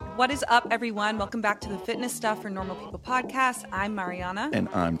What is up, everyone? Welcome back to the Fitness Stuff for Normal People podcast. I'm Mariana. And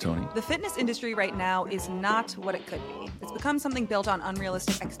I'm Tony. The fitness industry right now is not what it could be. It's become something built on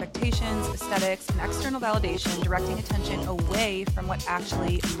unrealistic expectations, aesthetics, and external validation, directing attention away from what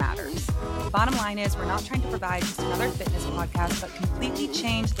actually matters. Bottom line is, we're not trying to provide just another fitness podcast, but completely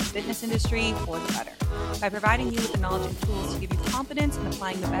change the fitness industry for the better by providing you with the knowledge and tools to give you confidence in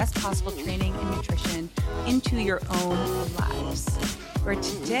applying the best possible training and nutrition into your own lives. Where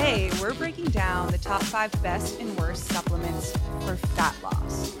today we're breaking down the top 5 best and worst supplements for fat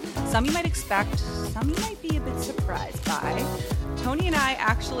loss. Some you might expect, some you might be a bit surprised by. Tony and I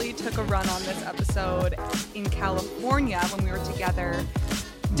actually took a run on this episode in California when we were together.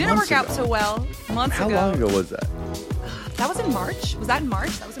 Didn't work out so well months ago. How long ago was that? That was in March. Was that in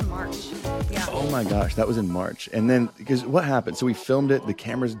March? That was in March. Yeah. Oh my gosh, that was in March. And then, because what happened? So we filmed it. The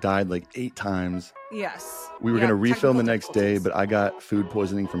cameras died like 8 times. Yes. We were going to refilm the next day, but I got food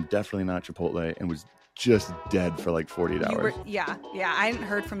poisoning from definitely not Chipotle and was just dead for like 48 hours. Yeah. I hadn't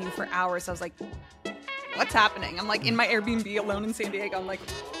heard from you for hours. So I was like, what's happening? I'm like in my Airbnb alone in San Diego. I'm like,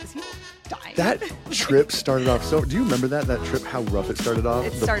 is he dying? That trip started off so... Do you remember that trip, how rough it started off?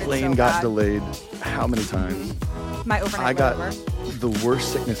 It started the plane so got bad. Delayed how many times? Mm-hmm. My overnight I got layover. The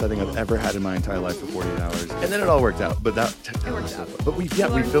worst sickness I think I've ever had in my entire life for 48 hours. And then it all worked out. But that worked out. But we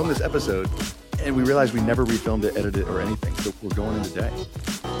filmed this episode and we realized we never refilmed it, edited it, or anything. So we're going in today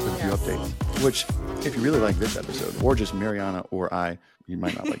with a few updates. Which, if you really like this episode, or just Mariana or I, you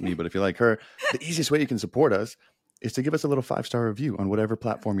might not like me, but if you like her, the easiest way you can support us is to give us a little 5-star review on whatever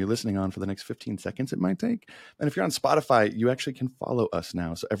platform you're listening on for the next 15 seconds it might take. And if you're on Spotify, you actually can follow us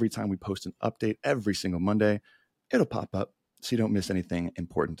now. So every time we post an update every single Monday, it'll pop up so you don't miss anything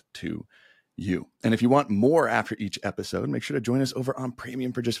important to you. And if you want more after each episode, make sure to join us over on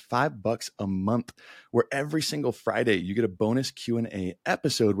Premium for just $5 a month, where every single Friday you get a bonus Q&A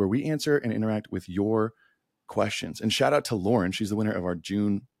episode where we answer and interact with your questions. And shout out to Lauren. She's the winner of our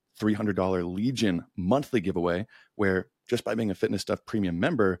June $300 Legion monthly giveaway, where just by being a Fitness Stuff Premium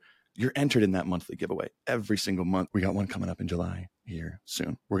member, you're entered in that monthly giveaway every single month. We got one coming up in July here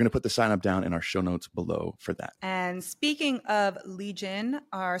soon. We're going to put the sign up down in our show notes below for that. And speaking of Legion,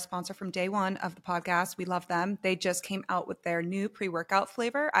 our sponsor from day one of the podcast, we love them. They just came out with their new pre-workout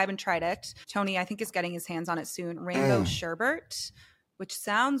flavor. I haven't tried it. Tony, I think, is getting his hands on it soon. Rainbow Sherbet, which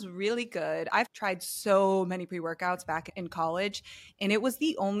sounds really good. I've tried so many pre-workouts back in college, and it was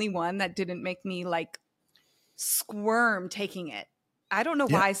the only one that didn't make me like squirm taking it. I don't know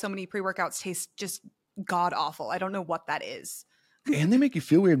why so many pre-workouts taste just god awful. I don't know what that is. And they make you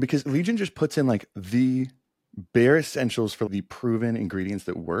feel weird because Legion just puts in like the bare essentials for the proven ingredients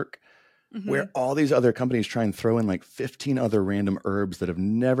that work, where all these other companies try and throw in like 15 other random herbs that have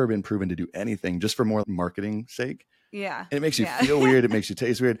never been proven to do anything just for more marketing sake. Yeah. And it makes you feel weird. It makes you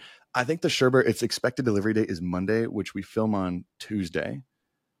taste weird. I think the sherbet, its expected delivery date is Monday, which we film on Tuesday.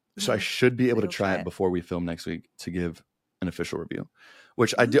 So I should be able to try it before we film next week to give an official review,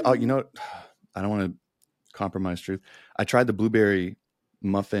 which I do. You know, I don't want to compromise truth. I tried the blueberry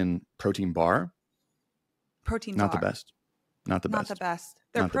muffin protein bar. Not the best. Not the best.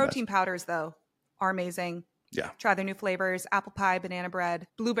 Their protein powders, though, are amazing. Yeah. Try their new flavors: apple pie, banana bread,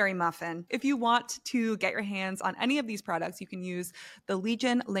 blueberry muffin. If you want to get your hands on any of these products, you can use the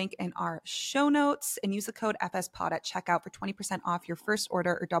Legion link in our show notes and use the code FSPOD at checkout for 20% off your first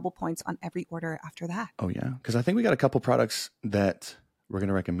order or double points on every order after that. Oh, yeah. Because I think we got a couple products that we're going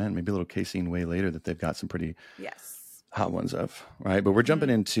to recommend, maybe a little casein way later, that they've got some pretty hot ones of, right? But we're jumping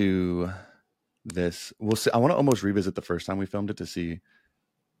into this. We'll see. I want to almost revisit the first time we filmed it to see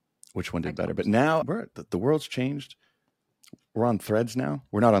which one did better. But now the world's changed. We're on Threads now.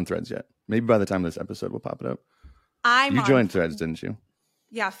 We're not on Threads yet. Maybe by the time this episode, we'll pop it up. You joined Threads, didn't you?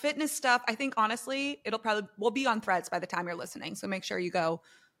 Yeah, Fitness Stuff. I think, honestly, we'll be on Threads by the time you're listening. So make sure you go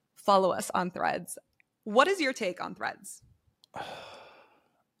follow us on Threads. What is your take on Threads?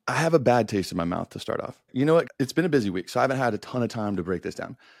 I have a bad taste in my mouth to start off. You know what? It's been a busy week, so I haven't had a ton of time to break this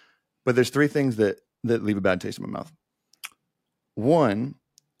down. But there's 3 things that leave a bad taste in my mouth. One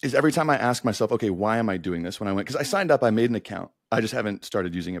is every time I ask myself, okay, why am I doing this? When I went, because I signed up, I made an account. I just haven't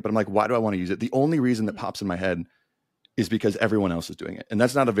started using it. But I'm like, why do I want to use it? The only reason that pops in my head is because everyone else is doing it. And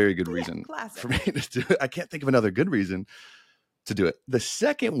that's not a very good reason for me to do it. I can't think of another good reason to do it. The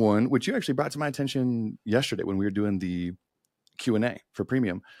second one, which you actually brought to my attention yesterday when we were doing the Q&A for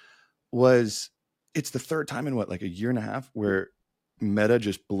Premium, was it's the third time in like a year and a half where Meta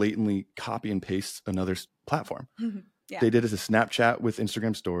just blatantly copy and pastes another platform. Yeah. They did it to Snapchat with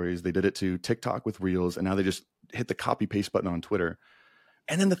Instagram stories. They did it to TikTok with Reels. And now they just hit the copy paste button on Twitter.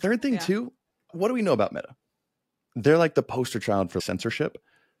 And then the third thing too, what do we know about Meta? They're like the poster child for censorship.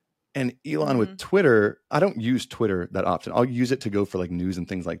 And Elon with Twitter, I don't use Twitter that often. I'll use it to go for like news and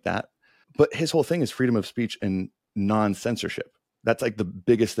things like that. But his whole thing is freedom of speech and non-censorship. That's like the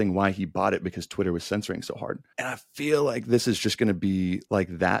biggest thing why he bought it, because Twitter was censoring so hard. And I feel like this is just going to be like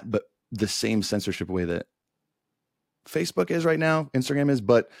that, but the same censorship way that Facebook is right now, Instagram is.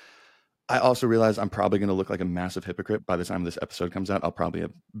 But I also realize I'm probably going to look like a massive hypocrite by the time this episode comes out. I'll probably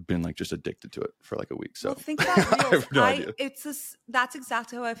have been like just addicted to it for like a week. So well, think about Reels. I have no idea. That's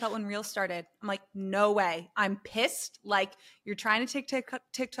exactly how I felt when Reels started. I'm like, no way. I'm pissed. Like, you're trying to take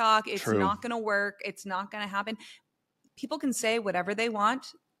TikTok. It's True. not going to work. It's not going to happen. People can say whatever they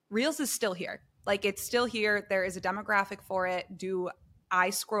want. Reels is still here. Like, it's still here. There is a demographic for it. Do I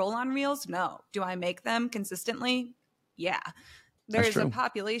scroll on Reels? No. Do I make them consistently? Yeah. There's a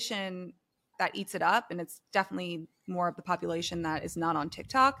population that eats it up, and it's definitely more of the population that is not on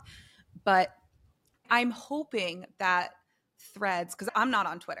TikTok. But I'm hoping that Threads, because I'm not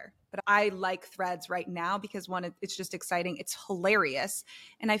on Twitter, but I like Threads right now because one, it's just exciting. It's hilarious.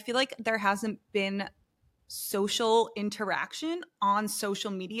 And I feel like there hasn't been social interaction on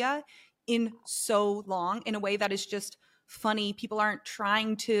social media in so long, in a way that is just funny. People aren't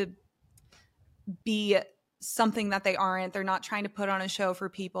trying to be something that they aren't. They're not trying to put on a show for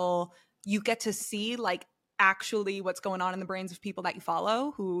people. You get to see like actually what's going on in the brains of people that you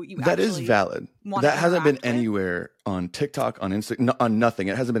follow, who you that is valid. That hasn't been anywhere on TikTok, on Instagram, on nothing.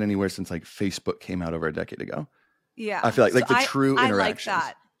 It hasn't been anywhere since like Facebook came out over a decade ago. Yeah, I feel like the true interactions. I like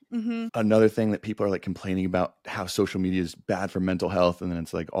that. Mm-hmm. Another thing that people are like complaining about, how social media is bad for mental health, and then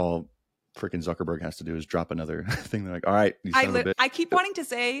it's like all freaking Zuckerberg has to do is drop another thing. They're like, all right, you son of a bitch. I keep wanting to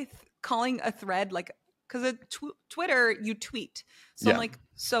say calling a thread like, because Twitter you tweet, so I'm like,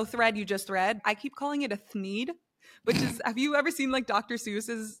 so thread, you just thread. I keep calling it a thneed, which is, have you ever seen like Dr.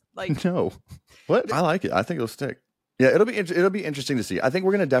 Seuss's like? No, what? I like it. I think it'll stick. Yeah, it'll be interesting to see. I think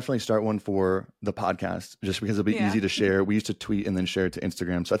we're gonna definitely start one for the podcast, just because it'll be easy to share. We used to tweet and then share it to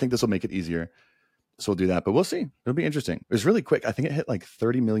Instagram, so I think this will make it easier. So we'll do that, but we'll see. It'll be interesting. It was really quick. I think it hit like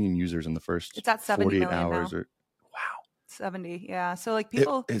 30 million users in the first. It's at 70 48 million hours. now. Wow, 70. Yeah. So like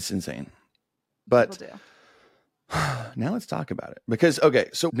people, it's insane. But now let's talk about it, because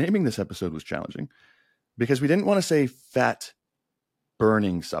so naming this episode was challenging because we didn't want to say fat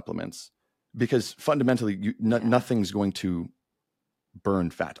burning supplements, because fundamentally nothing's going to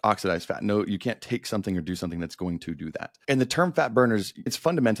burn fat, oxidize fat. No, you can't take something or do something that's going to do that. And the term fat burners, it's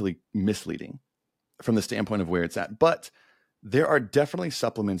fundamentally misleading from the standpoint of where it's at. But there are definitely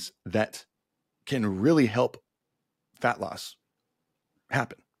supplements that can really help fat loss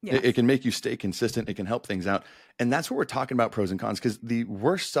happen. Yes. It can make you stay consistent. It can help things out. And that's what we're talking about, pros and cons, because the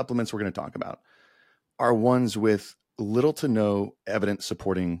worst supplements we're going to talk about are ones with little to no evidence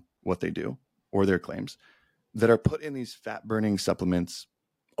supporting what they do or their claims, that are put in these fat burning supplements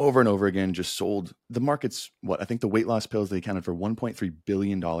over and over again, just sold. The market's I think the weight loss pills, they accounted for $1.3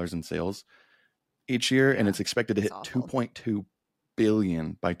 billion in sales each year. And it's expected to hit $2.2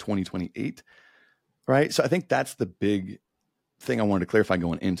 billion by 2028. Right. So I think that's the big thing I wanted to clarify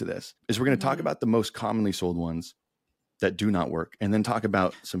going into this, is we're going to talk about the most commonly sold ones that do not work, and then talk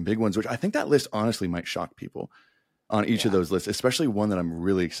about some big ones, which I think that list honestly might shock people on each of those lists, especially one that I'm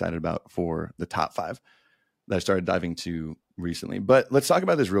really excited about for the top 5 that I started diving to recently. But let's talk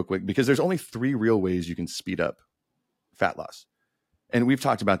about this real quick, because there's only 3 real ways you can speed up fat loss. And we've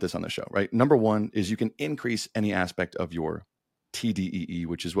talked about this on the show, right? Number 1 is you can increase any aspect of your TDEE,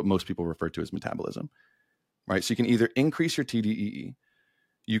 which is what most people refer to as metabolism, right? So you can either increase your TDEE,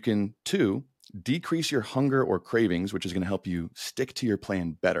 you can 2, decrease your hunger or cravings, which is going to help you stick to your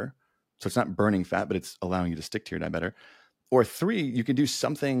plan better. So it's not burning fat, but it's allowing you to stick to your diet better. Or 3, you can do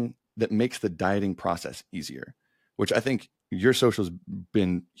something that makes the dieting process easier, which I think your social's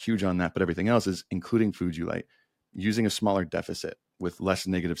been huge on that, but everything else is including foods you like, using a smaller deficit with less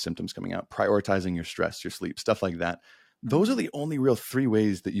negative symptoms coming out, prioritizing your stress, your sleep, stuff like that. Those are the only real 3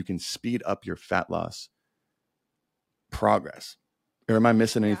 ways that you can speed up your fat loss progress. Or am I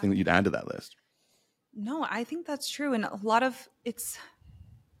missing anything that you'd add to that list? No, I think that's true. And a lot of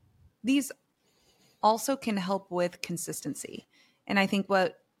these also can help with consistency. And I think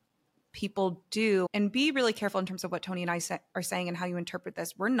what people do, and be really careful in terms of what Tony and I are saying and how you interpret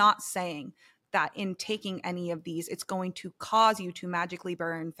this. We're not saying that in taking any of these, it's going to cause you to magically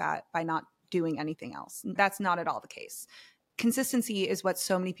burn fat by not doing anything else. That's not at all the case. Consistency is what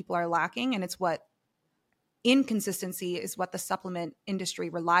so many people are lacking. And it's what inconsistency is what the supplement industry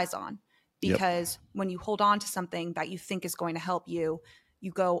relies on. Because when you hold on to something that you think is going to help you,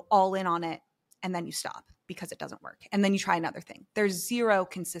 you go all in on it and then you stop because it doesn't work. And then you try another thing. There's zero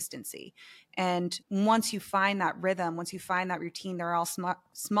consistency. And once you find that rhythm, once you find that routine, there are all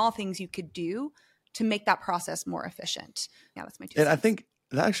small things you could do to make that process more efficient. Yeah, that's my 2 cents. And I think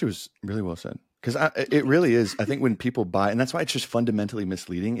that actually was really well said. Because it really is. I think when people buy, and that's why it's just fundamentally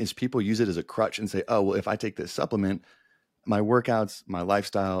misleading, is people use it as a crutch and say, oh, well, if I take this supplement, my workouts, my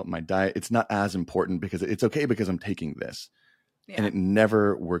lifestyle, my diet, it's not as important because it's okay because I'm taking this. Yeah. And it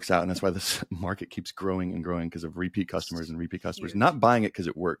never works out. And that's why this market keeps growing and growing because of repeat customers and repeat customers, not buying it because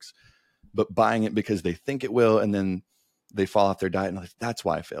it works, but buying it because they think it will. And then they fall off their diet and like, that's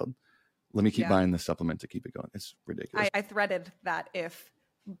why I failed. Let me keep buying this supplement to keep it going. It's ridiculous. I threaded that if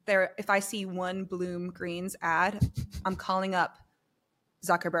I see one Bloom Greens ad, I'm calling up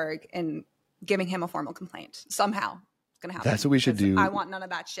Zuckerberg and giving him a formal complaint. Somehow it's going to happen. That's what we should do. I want none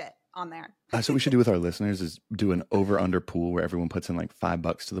of that shit on there. That's what we should do with our listeners is do an over-under pool where everyone puts in like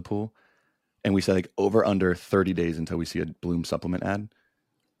 $5 to the pool. And we say like over-under 30 days until we see a Bloom supplement ad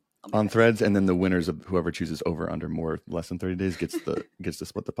on Threads. And then the winners of whoever chooses over-under more, less than 30 days gets to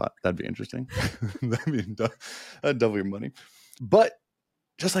split the pot. That'd be interesting. That'd double your money. But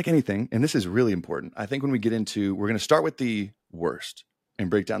just like anything, and this is really important, I think when we get into, we're going to start with the worst and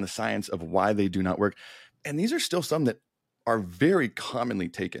break down the science of why they do not work. And these are still some that are very commonly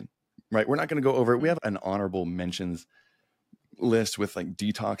taken, right? We're not going to go over it. We have an honorable mentions list with like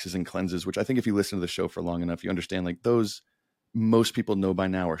detoxes and cleanses, which I think if you listen to the show for long enough, you understand like those most people know by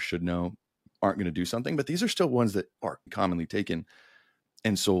now or should know aren't going to do something. But these are still ones that are commonly taken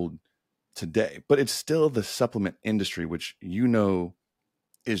and sold today. But it's still the supplement industry, which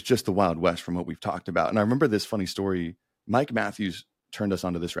is just the Wild West from what we've talked about. And I remember this funny story. Mike Matthews turned us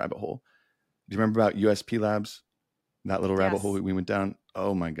onto this rabbit hole. Do you remember about USP Labs? That little rabbit hole we went down?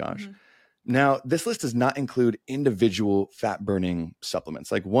 Oh my gosh. Mm-hmm. Now, this list does not include individual fat burning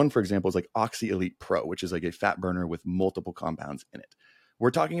supplements. Like one, for example, is like Oxy Elite Pro, which is like a fat burner with multiple compounds in it. We're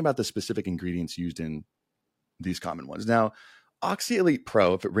talking about the specific ingredients used in these common ones. Now, Oxy Elite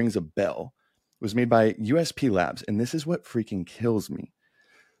Pro, if it rings a bell, was made by USP Labs. And this is what freaking kills me.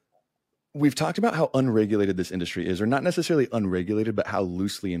 We've talked about how unregulated this industry is, or not necessarily unregulated, but how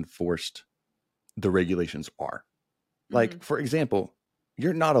loosely enforced the regulations are. Mm-hmm. Like, for example,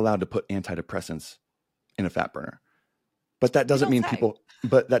 you're not allowed to put antidepressants in a fat burner, but that doesn't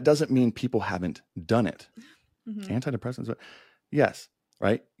mean people haven't done it. Mm-hmm. Antidepressants. Yes.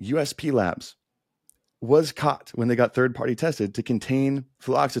 Right. USP Labs was caught when they got third-party tested to contain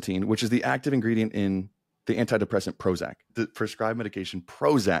fluoxetine, which is the active ingredient in the antidepressant Prozac. The prescribed medication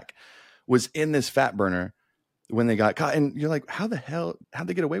Prozac was in this fat burner when they got caught. And you're like, how'd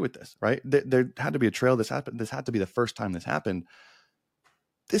they get away with this? Right. There had to be a trail. This happened. This had to be the first time this happened.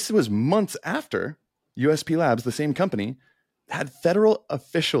 This was months after USP Labs, the same company, had federal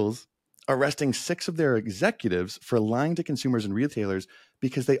officials arresting 6 of their executives for lying to consumers and retailers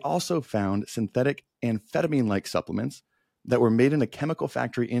because they also found synthetic amphetamine-like supplements that were made in a chemical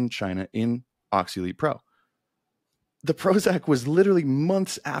factory in China in Oxy Elite Pro. The Prozac was literally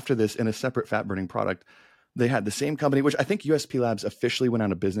months after this in a separate fat-burning product. They had the same company, which I think USP Labs officially went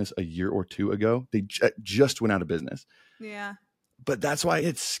out of business a year or 2 ago. They just went out of business. Yeah. But that's why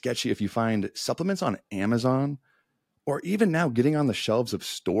it's sketchy if you find supplements on Amazon or even now getting on the shelves of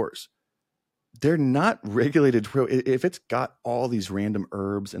stores. They're not regulated. If it's got all these random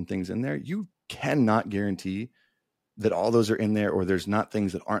herbs and things in there, you cannot guarantee that all those are in there, or there's not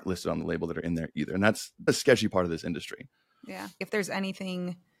things that aren't listed on the label that are in there either. And that's the sketchy part of this industry. Yeah. If there's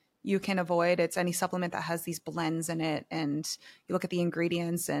anything you can avoid, it's any supplement that has these blends in it. And you look at the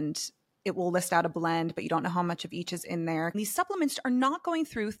ingredients and it will list out a blend, but you don't know how much of each is in there. These supplements are not going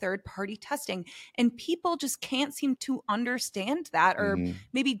through third-party testing, and people just can't seem to understand that, or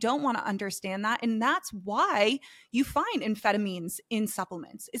maybe don't want to understand that. And that's why you find amphetamines in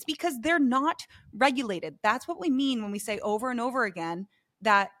supplements. It's because they're not regulated. That's what we mean when we say over and over again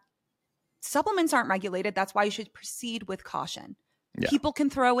that supplements aren't regulated. That's why you should proceed with caution. Yeah. People can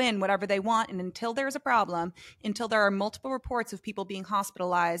throw in whatever they want. And until there's a problem, until there are multiple reports of people being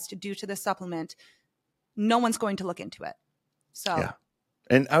hospitalized due to this supplement, no one's going to look into it. So, yeah.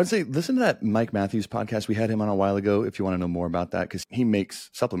 And I would say, listen to that Mike Matthews podcast. We had him on a while ago if you want to know more about that, because he makes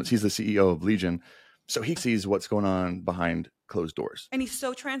supplements. He's the CEO of Legion. So he sees what's going on behind closed doors. And he's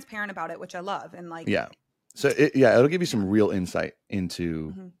so transparent about it, which I love. And like, yeah. So it'll give you some real insight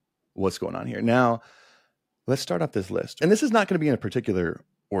into what's going on here. Now, let's start off this list. And this is not going to be in a particular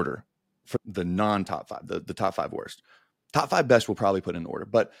order for the non-top 5, the top 5 worst. Top 5 best we'll probably put in order,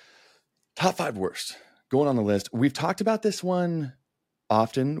 but top 5 worst going on the list. We've talked about this one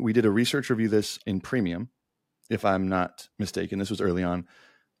often. We did a research review this in premium, if I'm not mistaken. This was early on.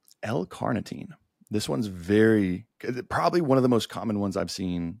 L-carnitine. This one's probably one of the most common ones I've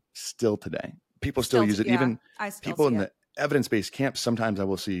seen still today. People still use it. Yeah, Even I still people see in it. the evidence-based camps, sometimes I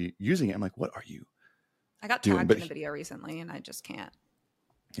will see using it. I'm like, what are you I got doing? tagged in a video recently and I just can't.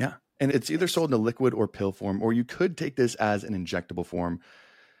 Yeah. And it's either sold in a liquid or pill form, or you could take this as an injectable form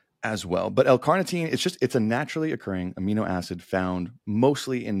as well. But L-carnitine, it's a naturally occurring amino acid found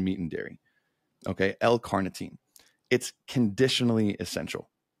mostly in meat and dairy. Okay. L-carnitine. It's conditionally essential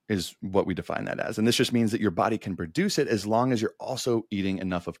is what we define that as. And this just means that your body can produce it as long as you're also eating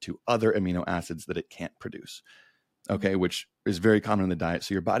enough of two other amino acids that it can't produce. Okay. Which is very common in the diet.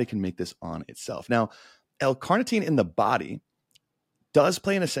 So your body can make this on itself. Now, L-carnitine in the body does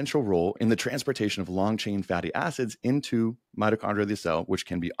play an essential role in the transportation of long-chain fatty acids into mitochondria of the cell, which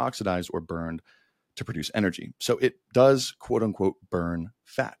can be oxidized or burned to produce energy. So it does, quote unquote, burn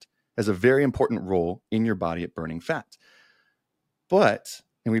fat. It has a very important role in your body at burning fat. But,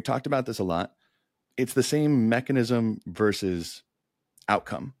 and we've talked about this a lot, it's the same mechanism versus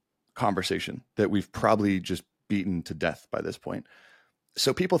outcome conversation that we've probably just beaten to death by this point.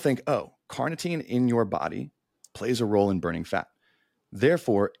 So people think, oh, carnitine in your body plays a role in burning fat.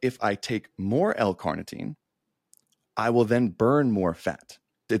 Therefore, if I take more L-carnitine, I will then burn more fat.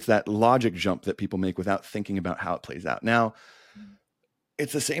 It's that logic jump that people make without thinking about how it plays out. Now,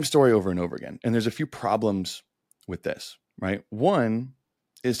 it's the same story over and over again. And there's a few problems with this, right? One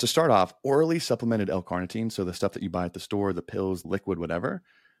is, to start off, orally supplemented L-carnitine, so the stuff that you buy at the store, the pills, liquid, whatever,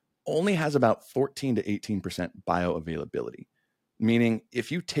 only has about 14 to 18% bioavailability. Meaning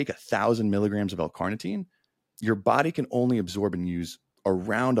if you take 1,000 milligrams of L-carnitine, your body can only absorb and use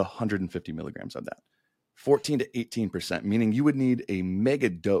around 150 milligrams of that. 14 to 18%, meaning you would need a mega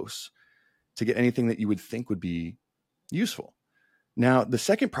dose to get anything that you would think would be useful. Now, the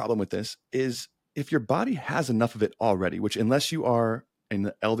second problem with this is if your body has enough of it already, which unless you are in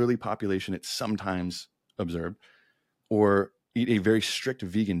the elderly population, it's sometimes observed, or eat a very strict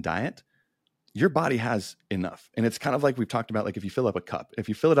vegan diet, your body has enough. And it's kind of like we've talked about, like if you fill up a cup, if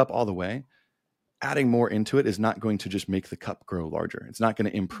you fill it up all the way, adding more into it is not going to just make the cup grow larger. It's not going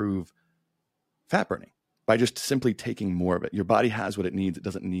to improve fat burning by just simply taking more of it. Your body has what it needs. It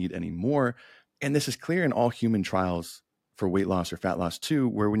doesn't need any more. And this is clear in all human trials for weight loss or fat loss too,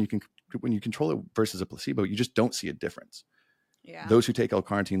 where when you control it versus a placebo, you just don't see a difference. Yeah. Those who take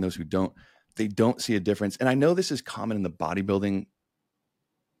L-carnitine, those who don't, they don't see a difference. And I know this is common in the bodybuilding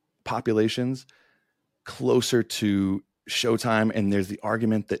populations closer to Showtime, and there's the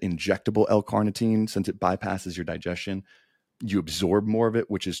argument that injectable L-carnitine, since it bypasses your digestion, you absorb more of it,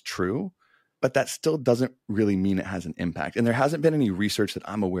 which is true, but that still doesn't really mean it has an impact. And there hasn't been any research that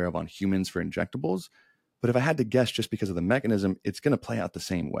I'm aware of on humans for injectables, but if I had to guess, just because of the mechanism, it's going to play out the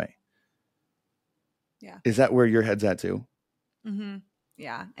same way. Yeah. Is that where your head's at too? Mm-hmm.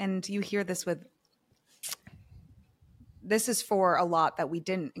 Yeah. And you hear this this is for a lot that we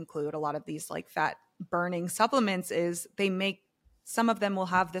didn't include. A lot of these like fat burning supplements is some of them will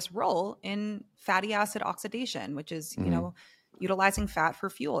have this role in fatty acid oxidation, which is, utilizing fat for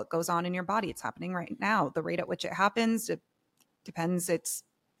fuel. It goes on in your body. It's happening right now. The rate at which it happens, it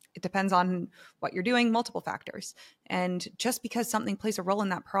depends on what you're doing, multiple factors. And just because something plays a role in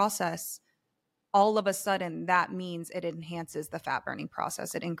that process, all of a sudden that means it enhances the fat burning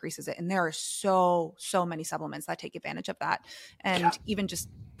process. It increases it. And there are so many supplements that take advantage of that. And even just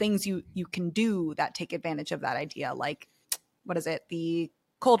things you can do that take advantage of that idea. Like, what is it? The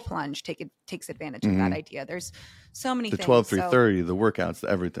cold plunge takes advantage of that idea. There's so many things. The 12-3-30, the workouts, the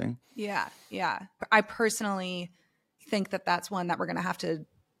everything. Yeah. Yeah. I personally think that that's one that we're going to have to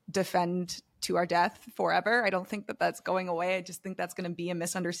defend to our death forever. I don't think that that's going away. I just think that's going to be a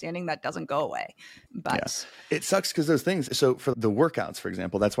misunderstanding that doesn't go away. But it sucks because those things. So for the workouts, for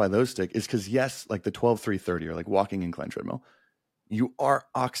example, that's why those stick, is because yes, like the 12-3-30 or like walking incline treadmill, you are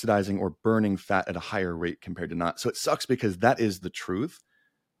oxidizing or burning fat at a higher rate compared to not. So it sucks because that is the truth.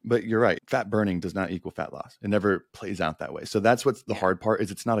 But you're right. Fat burning does not equal fat loss. It never plays out that way. So that's what's the hard part,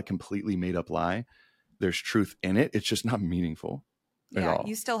 is it's not a completely made up lie. There's truth in it. It's just not meaningful at all.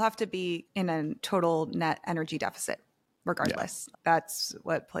 You still have to be in a total net energy deficit regardless. That's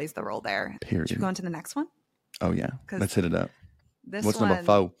what plays the role there. Period. Should we go on to the next one? Oh yeah. Let's hit it up. What's one, number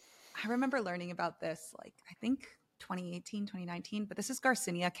 4? I remember learning about this, like, I think 2018, 2019, but this is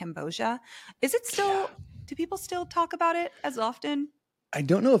Garcinia cambogia. Is it still, do people still talk about it as often? I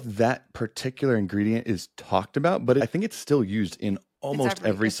don't know if that particular ingredient is talked about, but I think it's still used in almost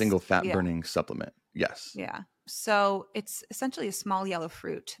every single fat burning supplement. Yes. Yeah. So it's essentially a small yellow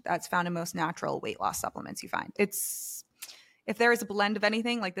fruit that's found in most natural weight loss supplements you find. If there is a blend of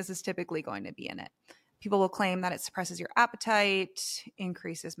anything, like, this is typically going to be in it. People will claim that it suppresses your appetite,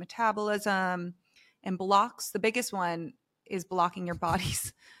 increases metabolism, and blocks. The biggest one is blocking your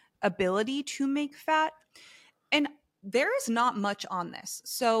body's ability to make fat. And there is not much on this.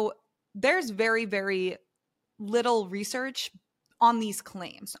 So there's very, very little research on these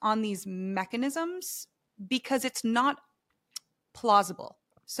claims, on these mechanisms, because it's not plausible.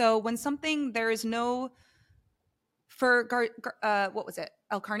 So when something, there is no, for what was it,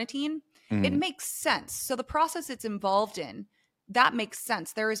 L-carnitine, it makes sense. So the process it's involved in, that makes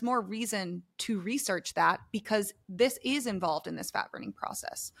sense. There is more reason to research that because this is involved in this fat burning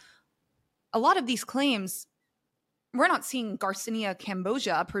process. A lot of these claims, we're not seeing Garcinia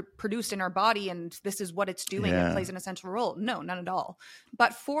cambogia produced in our body and this is what it's doing. It plays an essential role. No, none at all.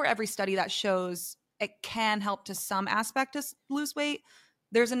 But for every study that shows it can help to some aspect to lose weight,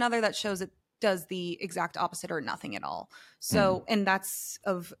 there's another that shows it does the exact opposite or nothing at all. So, and that's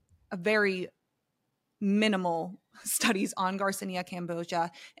of a very minimal studies on Garcinia cambogia.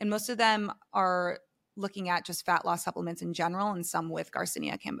 And most of them are looking at just fat loss supplements in general and some with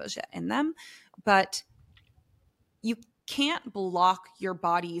Garcinia cambogia in them. But you can't block your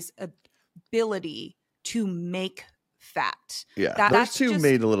body's ability to make fat. Yeah, those two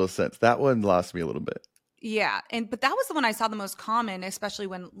made a little sense. That one lost me a little bit. Yeah, but that was the one I saw the most common, especially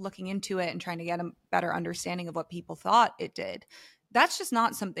when looking into it and trying to get a better understanding of what people thought it did. That's just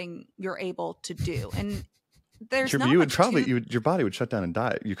not something you're able to do. And there's not much your body would shut down and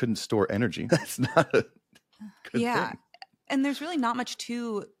die. You couldn't store energy. That's not a good thing. And there's really not much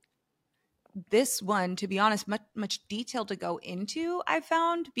to this one, to be honest, much detail to go into, I've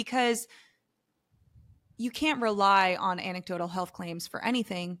found, because you can't rely on anecdotal health claims for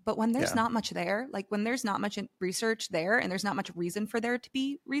anything. But when there's not much there, like when there's not much research there and there's not much reason for there to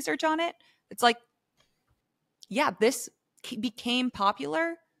be research on it, it's like, this became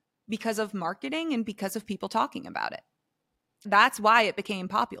popular because of marketing and because of people talking about it. That's why it became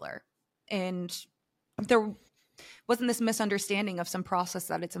popular. And there wasn't this misunderstanding of some process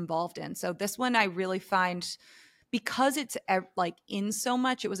that it's involved in. So this one I really find, because it's like in so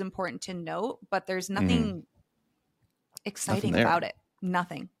much, it was important to note, but there's nothing exciting about it.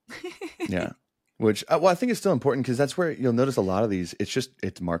 Nothing. Yeah. Which, I think it's still important because that's where you'll notice a lot of these,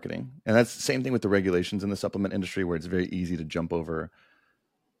 it's marketing. And that's the same thing with the regulations in the supplement industry where it's very easy to jump over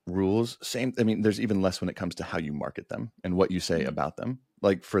rules. There's even less when it comes to how you market them and what you say about them.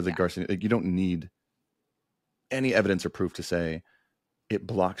 Like for the Garcinia, like you don't need any evidence or proof to say it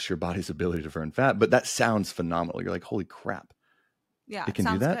blocks your body's ability to burn fat, but that sounds phenomenal. You're like, holy crap. Yeah. It can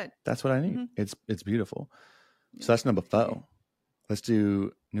do that. Good. That's what I need. It's beautiful. Yeah. So that's number 4. Let's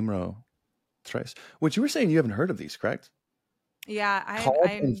do numero 3, which you were saying you haven't heard of these, correct? Yeah.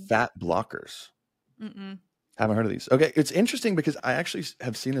 Carb and fat blockers. Haven't heard of these. Okay. It's interesting because I actually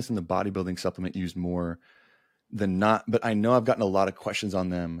have seen this in the bodybuilding supplement used more than not, but I know I've gotten a lot of questions on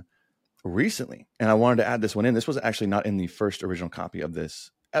them recently, and I wanted to add this one in. This was actually not in the first original copy of this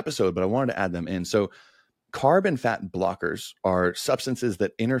episode, but I wanted to add them in. So carb and fat blockers are substances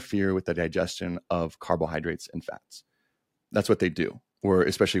that interfere with the digestion of carbohydrates and fats. That's what they do, or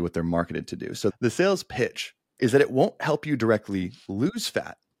especially what they're marketed to do. So the sales pitch is that it won't help you directly lose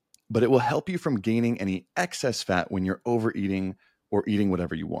fat, but it will help you from gaining any excess fat when you're overeating or eating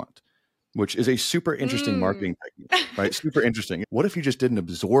whatever you want, which is a super interesting marketing technique, right? Super interesting. What if you just didn't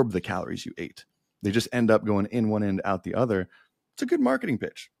absorb the calories you ate? They just end up going in one end, out the other. It's a good marketing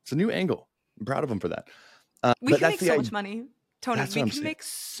pitch. It's a new angle. I'm proud of them for that. We can make so much money. Tony, we can make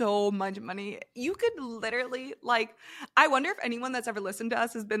so much money. You could literally, like, I wonder if anyone that's ever listened to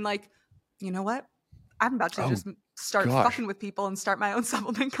us has been like, you know what? I'm about to just start fucking with people and start my own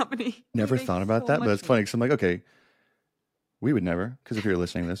supplement company. Never thought about that, but it's funny because I'm like, okay, we would never, because if you're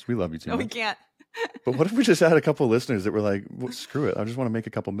listening to this, we love you too much. No, we can't. But what if we just had a couple of listeners that were like, well, screw it, I just want to make a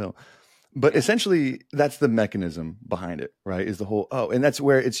couple mil. But essentially, that's the mechanism behind it, right? Is the whole, and that's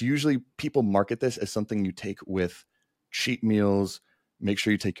where it's usually people market this as something you take with cheat meals. Make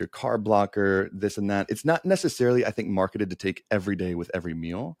sure you take your carb blocker, this and that. It's not necessarily, I think, marketed to take every day with every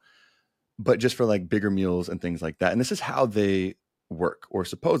meal, but just for like bigger meals and things like that. And this is how they work, or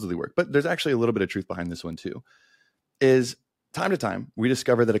supposedly work. But there's actually a little bit of truth behind this one too, is time to time, we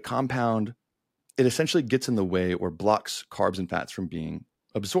discover that a compound, it essentially gets in the way or blocks carbs and fats from being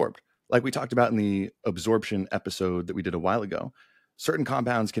absorbed. Like we talked about in the absorption episode that we did a while ago, certain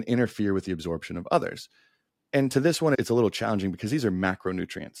compounds can interfere with the absorption of others. And to this one, it's a little challenging because these are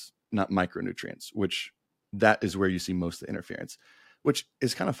macronutrients, not micronutrients, which that is where you see most of the interference, which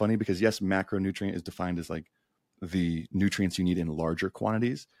is kind of funny because yes, macronutrient is defined as like the nutrients you need in larger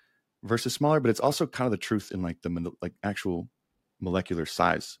quantities versus smaller, but it's also kind of the truth in like the actual molecular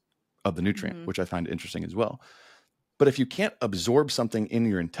size of the nutrient, which I find interesting as well. But if you can't absorb something in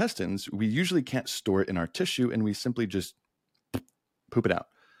your intestines, we usually can't store it in our tissue, and we simply just poop it out,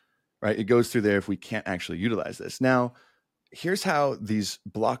 right? It goes through there if we can't actually utilize this. Now, here's how these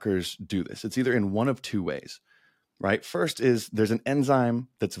blockers do this. It's either in one of two ways, right? First is there's an enzyme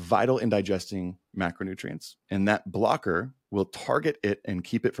that's vital in digesting macronutrients, and that blocker will target it and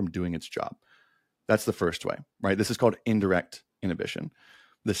keep it from doing its job. That's the first way, right? This is called indirect inhibition.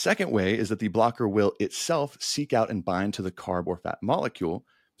 The second way is that the blocker will itself seek out and bind to the carb or fat molecule.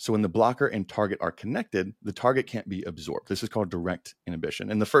 So when the blocker and target are connected, the target can't be absorbed. This is called direct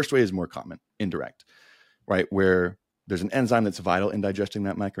inhibition. And the first way is more common, indirect, right? Where there's an enzyme that's vital in digesting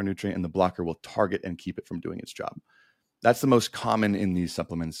that macronutrient, and the blocker will target and keep it from doing its job. That's the most common in these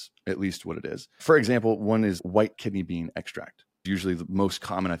supplements, at least what it is. For example, one is white kidney bean extract, usually the most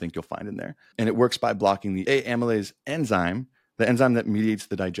common I think you'll find in there. And it works by blocking the A-amylase enzyme, the enzyme that mediates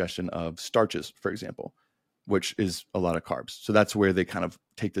the digestion of starches, for example, which is a lot of carbs. So that's where they kind of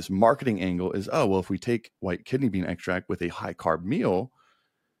take this marketing angle is, oh, well, if we take white kidney bean extract with a high carb meal,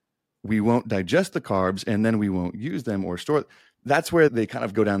 we won't digest the carbs and then we won't use them or store. That's where they kind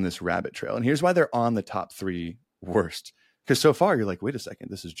of go down this rabbit trail. And here's why they're on the top 3 worst. Because so far you're like, wait a second,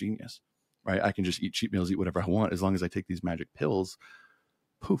 this is genius, right? I can just eat cheat meals, eat whatever I want. As long as I take these magic pills,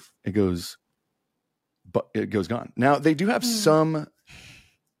 poof, it goes gone. Now they do have some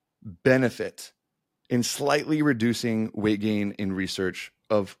benefit in slightly reducing weight gain in research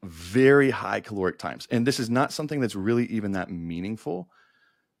of very high caloric times. And this is not something that's really even that meaningful,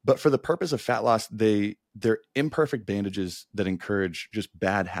 but for the purpose of fat loss, they're imperfect bandages that encourage just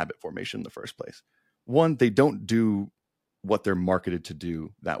bad habit formation in the first place. One, they don't do what they're marketed to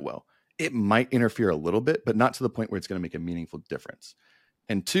do that well. It might interfere a little bit, but not to the point where it's going to make a meaningful difference.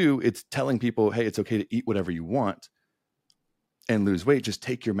 And two, it's telling people, hey, it's okay to eat whatever you want and lose weight. Just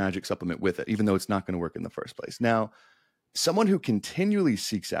take your magic supplement with it, even though it's not going to work in the first place. Now, someone who continually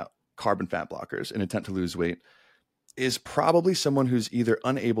seeks out carb and fat blockers in an attempt to lose weight is probably someone who's either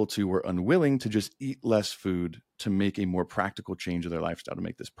unable to or unwilling to just eat less food to make a more practical change of their lifestyle to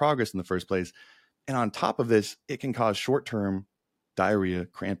make this progress in the first place. And on top of this, it can cause short-term diarrhea,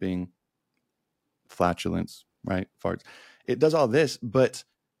 cramping, flatulence, right? Farts. It does all this, but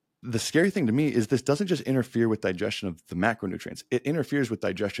the scary thing to me is this doesn't just interfere with digestion of the macronutrients. It interferes with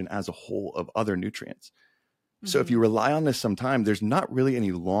digestion as a whole of other nutrients. So if you rely on this sometime, there's not really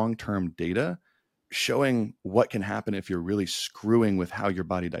any long-term data showing what can happen if you're really screwing with how your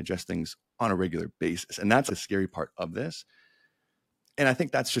body digests things on a regular basis. And that's the scary part of this. And I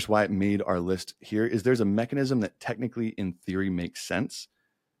think that's just why it made our list here is there's a mechanism that technically in theory makes sense,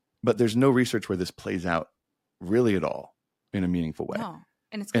 but there's no research where this plays out really at all in a meaningful way. No.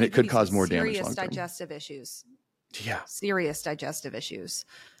 And it could cause more damage long-term. Serious digestive issues. Yeah. Serious digestive issues.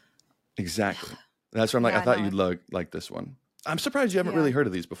 Exactly. That's where I'm like, I thought you'd like this one. I'm surprised you haven't really heard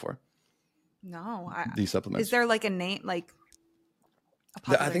of these before. No. These supplements. Is there like a name, like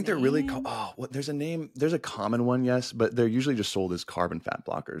I think they're really there's a name. There's a common one, yes, but they're usually just sold as carb and fat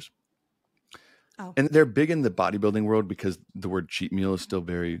blockers. Oh. And they're big in the bodybuilding world because the word cheat meal is still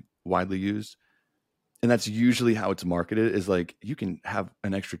very widely used. And that's usually how it's marketed is like, you can have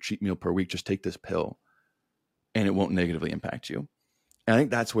an extra cheat meal per week, just take this pill and it won't negatively impact you. And I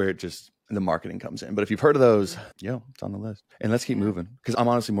think that's where the marketing comes in. But if you've heard of those, it's on the list. And let's keep moving because I'm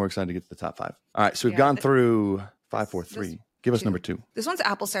honestly more excited to get to the top 5. All right. So we've gone through 5, 4, 3. Give us number 2. This one's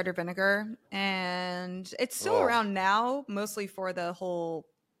apple cider vinegar, and it's still around now, mostly for the whole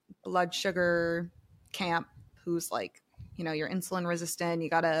blood sugar camp who's like, you're insulin resistant. You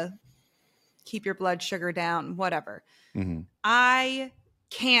got to keep your blood sugar down, whatever. Mm-hmm. I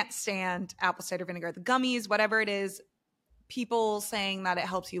can't stand apple cider vinegar. The gummies, whatever it is, people saying that it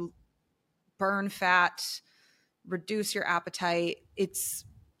helps you burn fat, reduce your appetite. It's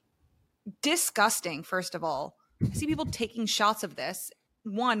disgusting, first of all. I see people taking shots of this.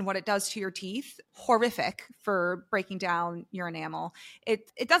 One, what it does to your teeth, horrific for breaking down your enamel.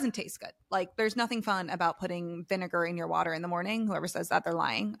 It doesn't taste good. Like, there's nothing fun about putting vinegar in your water in the morning. Whoever says that, they're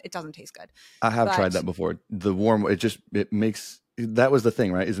lying. It doesn't taste good. I have tried that before. The warm, it makes, that was the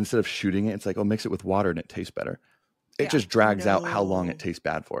thing, right? Is instead of shooting it, it's like, mix it with water and it tastes better. It just drags out how long it tastes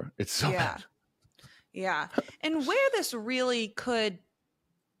bad for. It's so bad. Yeah. And where this really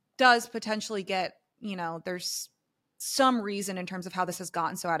does potentially get, there's some reason in terms of how this has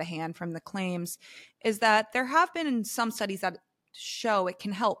gotten so out of hand from the claims is that there have been some studies that show it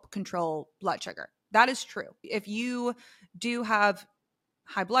can help control blood sugar. That is true. If you do have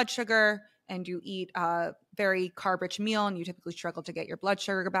high blood sugar and you eat a very carb-rich meal and you typically struggle to get your blood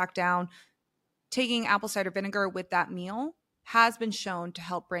sugar back down, taking apple cider vinegar with that meal has been shown to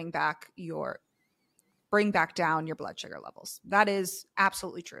help bring back your bring back down your blood sugar levels. That is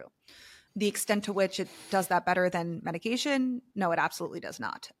absolutely true. The extent to which it does that better than medication, no, it absolutely does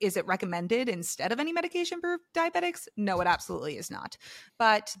not. Is it recommended instead of any medication for diabetics? No, it absolutely is not.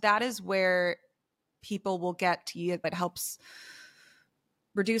 But that is where people will get to you. It helps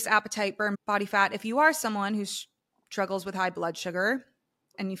reduce appetite, burn body fat. If you are someone who struggles with high blood sugar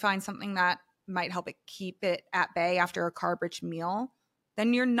and you find something that might help it keep it at bay after a carb-rich meal,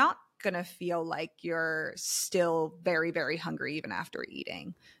 then you're not going to feel like you're still very, very hungry even after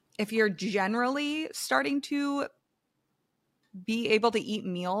eating. If you're generally starting to be able to eat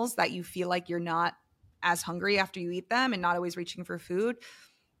meals that you feel like you're not as hungry after you eat them and not always reaching for food,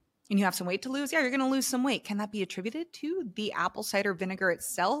 and you have some weight to lose, yeah, you're going to lose some weight. Can that be attributed to the apple cider vinegar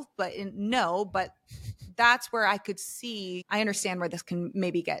itself? No, but that's where I could see, I understand where this can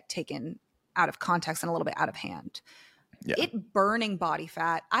maybe get taken out of context and a little bit out of hand. Yeah. It burning body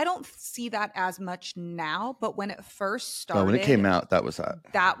fat, I don't see that as much now, but when it first started, when it came out, that was hot.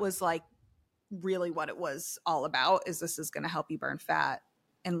 That was like really what it was all about, is this is going to help you burn fat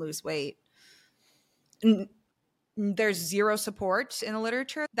and lose weight. There's zero support in the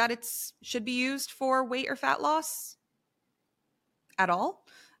literature that it should be used for weight or fat loss at all,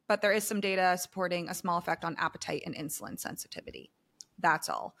 but there is some data supporting a small effect on appetite and insulin sensitivity. That's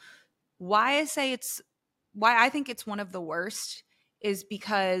all. Why I think it's one of the worst is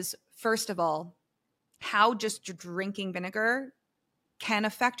because, first of all, how just drinking vinegar can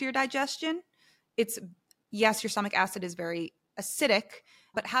affect your digestion. Yes, your stomach acid is very acidic,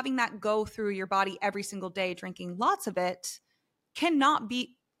 but having that go through your body every single day, drinking lots of it,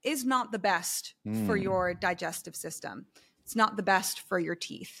 is not the best for your digestive system. It's not the best for your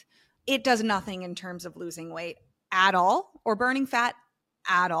teeth. It does nothing in terms of losing weight at all or burning fat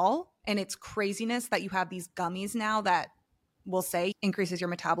at all. And it's craziness that you have these gummies now that will say increases your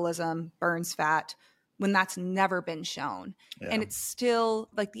metabolism, burns fat, when that's never been shown. Yeah. And it's still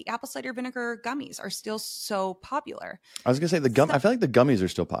like the apple cider vinegar gummies are still so popular. I was going to say I feel like the gummies are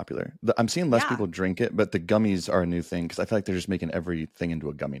still popular. I'm seeing less people drink it, but the gummies are a new thing because I feel like they're just making everything into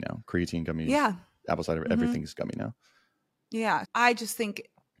a gummy now. Creatine gummies, apple cider, everything's gummy now. Yeah. I just think,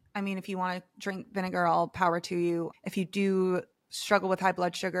 if you want to drink vinegar, all power to you. If you do struggle with high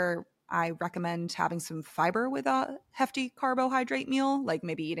blood sugar, I recommend having some fiber with a hefty carbohydrate meal, like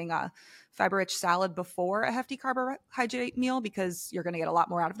maybe eating a fiber-rich salad before a hefty carbohydrate meal, because you're going to get a lot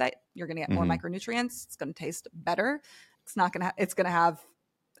more out of that. You're going to get more micronutrients. It's going to taste better. It's going to have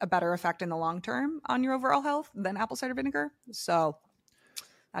a better effect in the long term on your overall health than apple cider vinegar. So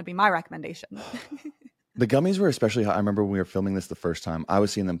that'd be my recommendation. The gummies were especially hot. I remember when we were filming this the first time, I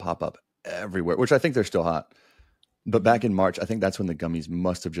was seeing them pop up everywhere, which I think they're still hot. But back in March, I think that's when the gummies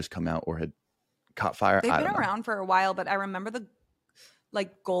must have just come out or had caught fire. They've been around for a while, but I remember the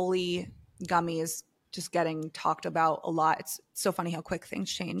goalie gummies just getting talked about a lot. It's so funny how quick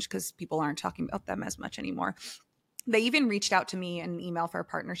things change because people aren't talking about them as much anymore. They even reached out to me in an email for a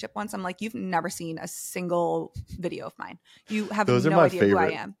partnership once. I'm like, you've never seen a single video of mine. You have no idea who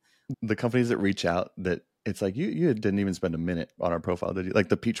I am. The companies that reach out that it's like, you didn't even spend a minute on our profile, did you? Like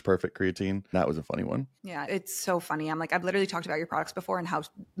the Peach Perfect creatine. That was a funny one. Yeah, it's so funny. I'm like, I've literally talked about your products before and how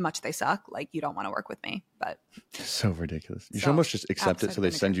much they suck. Like, you don't want to work with me, but. So ridiculous. You should almost just accept it so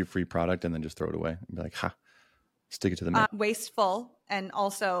they send you free product and then just throw it away and be like, stick it to the man. Wasteful. And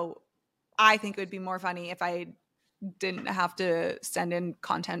also, I think it would be more funny if I didn't have to send in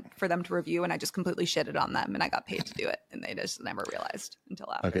content for them to review and I just completely shitted on them and I got paid to do it and they just never realized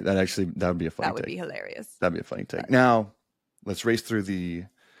until after. Okay, that would be a funny take. That would be hilarious. That'd be a funny take. Now, let's race through the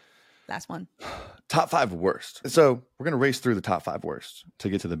last one. Top 5 worst. So we're going to race through the top 5 worst to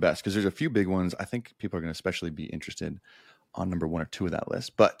get to the best because there's a few big ones. I think people are going to especially be interested on number 1 or 2 of that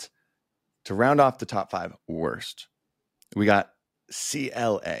list. But to round off the top 5 worst, we got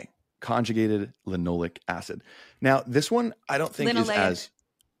CLA. Conjugated linoleic acid. Now, this one I don't think is as...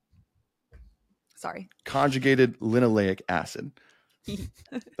 Sorry. Conjugated linoleic acid.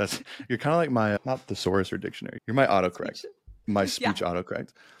 You're kind of like my, not thesaurus or dictionary. You're my autocorrect. My speech autocorrect.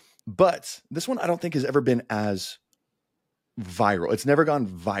 But this one I don't think has ever been as viral. It's never gone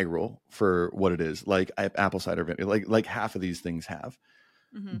viral for what it is, like apple cider vinegar, like half of these things have.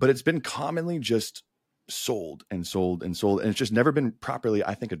 Mm-hmm. But it's been commonly just sold and sold and sold, and it's just never been properly,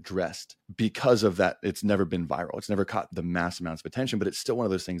 I think, addressed because of that. It's never been viral. It's never caught the mass amounts of attention, but it's still one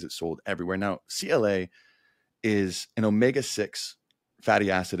of those things that's sold everywhere. Now, CLA is an omega-6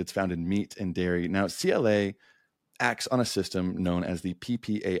 fatty acid. It's found in meat and dairy. Now, CLA acts on a system known as the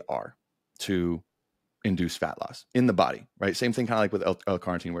PPAR to induce fat loss in the body, right? Same thing kind of like with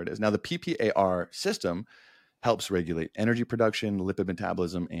L-carnitine where it is. Now, the PPAR system helps regulate energy production, lipid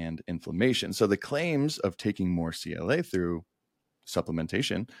metabolism, and inflammation. So the claims of taking more CLA through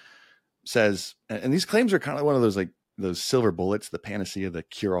supplementation says, and these claims are kind of one of those like those silver bullets, the panacea, the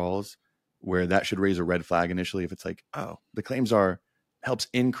cure-alls, where that should raise a red flag initially if it's like, oh, the claims are helps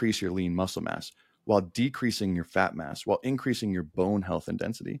increase your lean muscle mass while decreasing your fat mass, while increasing your bone health and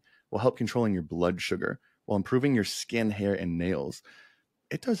density, while help controlling your blood sugar, while improving your skin, hair, and nails.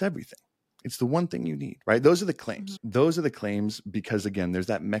 It does everything. It's the one thing you need, right? Those are the claims. Mm-hmm. Those are the claims because, again, there's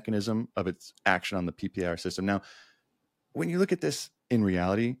that mechanism of its action on the PPAR system. Now, when you look at this in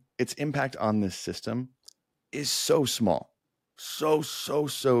reality, its impact on this system is so small,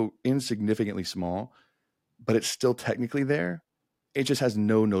 so insignificantly small, but it's still technically there. It just has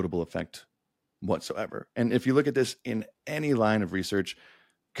no notable effect whatsoever. And if you look at this in any line of research,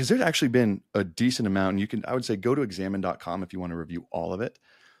 because there's actually been a decent amount, and you can, I would say, go to examine.com if you want to review all of it.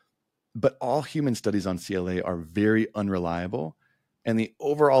 But all human studies on CLA are very unreliable, and the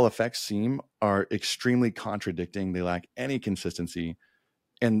overall effects are extremely contradicting. They lack any consistency,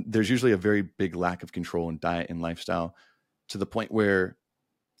 and there's usually a very big lack of control in diet and lifestyle to the point where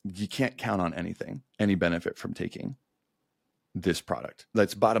you can't count on any benefit from taking this product.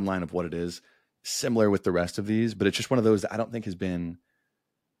 That's bottom line of what it is, similar with the rest of these, but it's just one of those that I don't think has been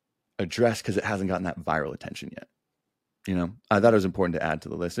addressed because it hasn't gotten that viral attention yet. You know, I thought it was important to add to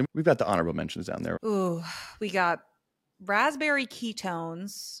the list. And we've got the honorable mentions down there. Ooh, we got raspberry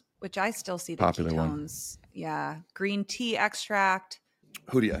ketones, which I still see the popular ketones. One. Yeah. Green tea extract.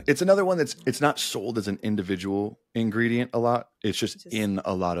 Hoodia. It's another one it's not sold as an individual ingredient a lot. It's just in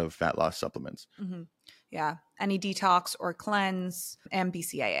a lot of fat loss supplements. Mm-hmm. Yeah. Any detox or cleanse and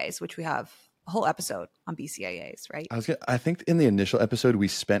BCAAs, which we have a whole episode on BCAAs, right? I think in the initial episode, we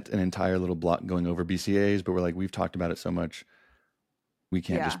spent an entire little block going over BCAAs, but we're like, we've talked about it so much. We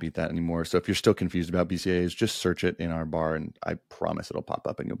can't just beat that anymore. So if you're still confused about BCAAs, just search it in our bar and I promise it'll pop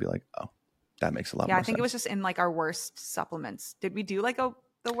up and you'll be like, oh, that makes a lot more sense. Yeah, I think it was just in like our worst supplements. Did we do like the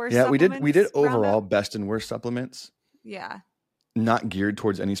worst supplements? Yeah, we did overall best and worst supplements. Yeah. Not geared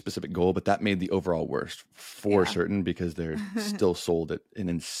towards any specific goal, but that made the overall worst for certain because they're still sold at an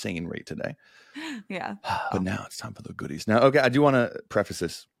insane rate today. Yeah. But now it's time for the goodies. Now, okay, I do want to preface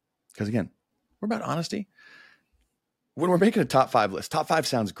this because, again, we're about honesty. When we're making a top 5 list, top 5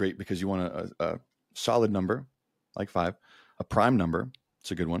 sounds great because you want a solid number, like 5, a prime number.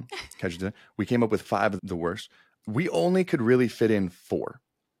 It's a good one. We came up with 5 of the worst. We only could really fit in 4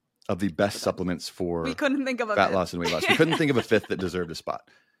 of the best supplements for we couldn't think of a fat loss and weight loss. We couldn't think of a 5th that deserved a spot.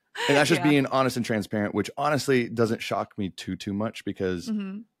 And that's just being honest and transparent, which honestly doesn't shock me too much because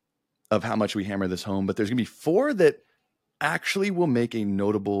of how much we hammer this home. But there's going to be 4 that actually will make a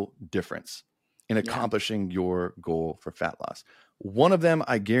notable difference in accomplishing your goal for fat loss. One of them,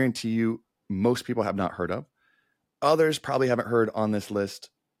 I guarantee you, most people have not heard of. Others probably haven't heard on this list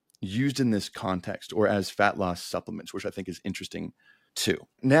used in this context or as fat loss supplements, which I think is interesting too.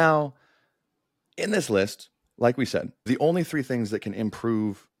 Now, in this list, like we said, the only 3 things that can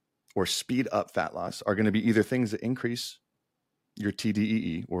improve or speed up fat loss are going to be either things that increase your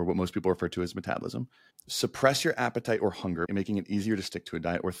TDEE, or what most people refer to as metabolism, suppress your appetite or hunger, making it easier to stick to a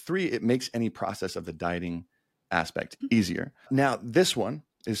diet, or 3, it makes any process of the dieting aspect easier. Now, this one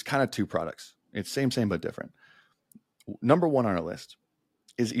is kind of 2 products. It's same, but different. Number 1 on our list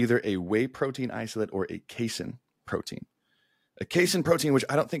is either a whey protein isolate or a casein protein. A casein protein, which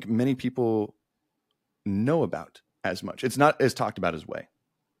I don't think many people know about as much. It's not as talked about as whey.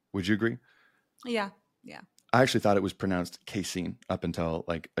 Would you agree? Yeah. I actually thought it was pronounced casein up until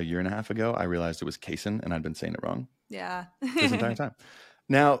like a year and a half ago. I realized it was casein and I'd been saying it wrong. Yeah. This entire time.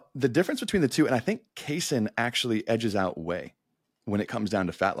 Now, the difference between the 2, and I think casein actually edges out whey when it comes down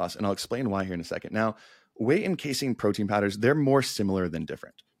to fat loss. And I'll explain why here in a second. Now, whey and casein protein powders, they're more similar than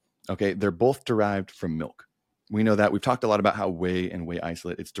different. Okay. They're both derived from milk. We know that. We've talked a lot about how whey and whey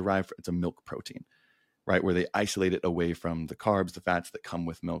isolate, it's a milk protein, right? Where they isolate it away from the carbs, the fats that come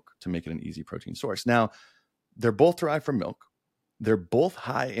with milk to make it an easy protein source. Now, they're both derived from milk. They're both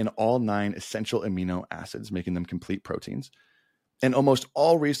high in all 9 essential amino acids, making them complete proteins. And almost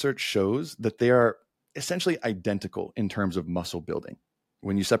all research shows that they are essentially identical in terms of muscle building.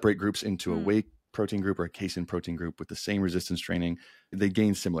 When you separate groups into a whey protein group or a casein protein group with the same resistance training, they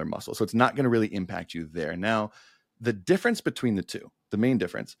gain similar muscle. So it's not going to really impact you there. Now, the difference between the 2, the main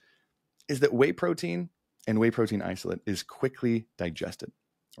difference, is that whey protein and whey protein isolate is quickly digested,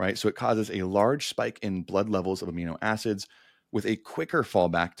 right? So it causes a large spike in blood levels of amino acids with a quicker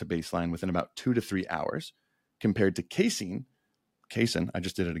fallback to baseline within about 2 to 3 hours compared to casein, I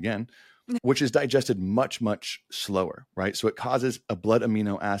just did it again, which is digested much slower, right? So it causes a blood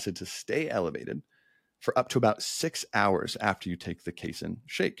amino acid to stay elevated for up to about 6 hours after you take the casein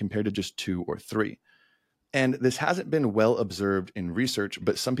shake compared to just 2 or 3. And this hasn't been well observed in research,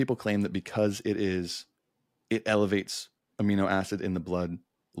 but some people claim that because it elevates amino acid in the blood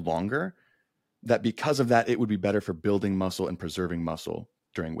longer, that because of that, it would be better for building muscle and preserving muscle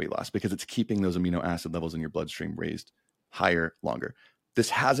during weight loss because it's keeping those amino acid levels in your bloodstream raised higher longer. This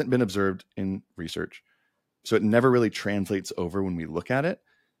hasn't been observed in research, so it never really translates over when we look at it.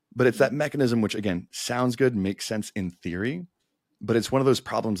 But it's that mechanism, which again, sounds good, makes sense in theory, but it's one of those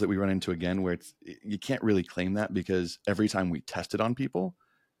problems that we run into again, where you can't really claim that because every time we test it on people,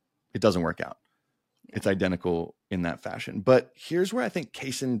 it doesn't work out. Yeah. It's identical in that fashion. But here's where I think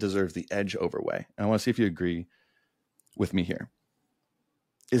casein deserves the edge over whey. And I want to see if you agree with me here.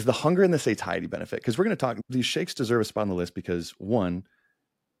 Is the hunger and the satiety benefit. Because we're going to talk, these shakes deserve a spot on the list because one,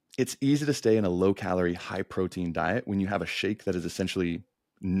 it's easy to stay in a low calorie, high protein diet when you have a shake that is essentially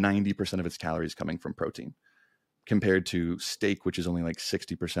 90% of its calories coming from protein, compared to steak, which is only like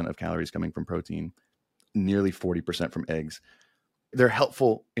 60% of calories coming from protein, nearly 40% from eggs. They're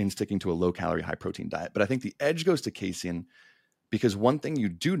helpful in sticking to a low calorie, high protein diet. But I think the edge goes to casein because one thing you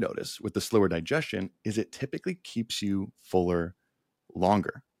do notice with the slower digestion is it typically keeps you fuller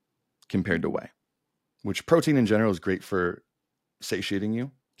longer compared to whey, which protein in general is great for satiating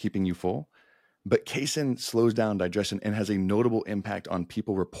you, keeping you full. But casein slows down digestion and has a notable impact on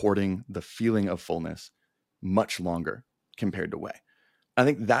people reporting the feeling of fullness much longer compared to whey. I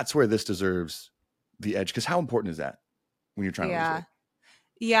think that's where this deserves the edge, because how important is that when you're trying to lose weight?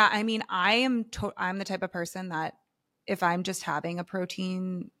 Yeah, I mean, I'm the type of person that if I'm just having a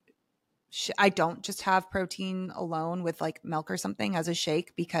protein, I don't just have protein alone with like milk or something as a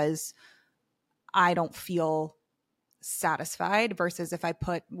shake because I don't feel satisfied, versus if I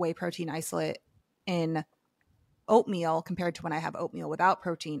put whey protein isolate in oatmeal compared to when I have oatmeal without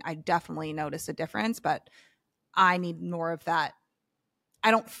protein, I definitely notice a difference, but I need more of that.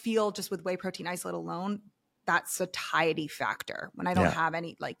 I don't feel just with whey protein isolate alone that satiety factor when I don't have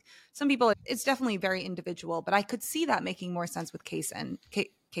any, like some people, it's definitely very individual, but I could see that making more sense with casein.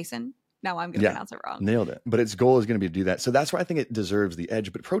 Casein? No, I'm going to pronounce it wrong. Nailed it. But its goal is going to be to do that. So that's why I think it deserves the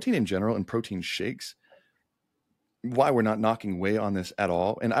edge. But protein in general and protein shakes, why we're not knocking whey on this at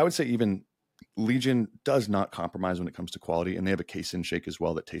all. And I would say even Legion does not compromise when it comes to quality. And they have a casein shake as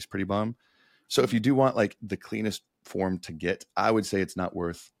well that tastes pretty bomb. So if you do want like the cleanest form to get, I would say it's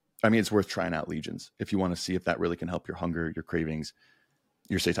worth trying out Legions if you want to see if that really can help your hunger, your cravings,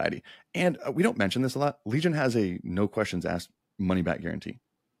 your satiety. And we don't mention this a lot. Legion has a no questions asked money back guarantee.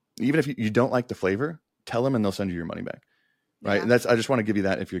 Even if you don't like the flavor, tell them and they'll send you your money back. Right. Yeah. And I just want to give you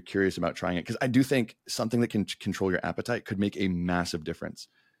that if you're curious about trying it, because I do think something that can control your appetite could make a massive difference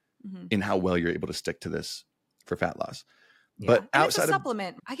in how well you're able to stick to this for fat loss. Yeah. But outside of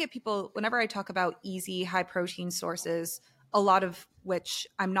supplement, I get people whenever I talk about easy, high protein sources, a lot of which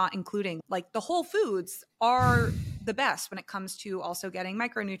I'm not including, like the whole foods are the best when it comes to also getting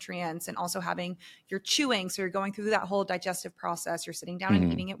micronutrients and also having your chewing. So you're going through that whole digestive process. You're sitting down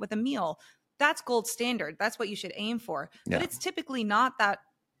and eating it with a meal. That's gold standard. That's what you should aim for. Yeah. But it's typically not that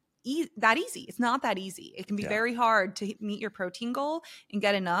easy. It's not that easy. It can be very hard to meet your protein goal and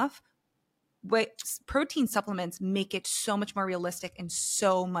get enough. But protein supplements make it so much more realistic and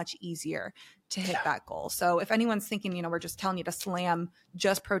so much easier to hit that goal. So if anyone's thinking, we're just telling you to slam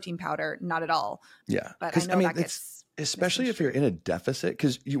just protein powder, not at all. Yeah. But I know that gets especially if you're in a deficit,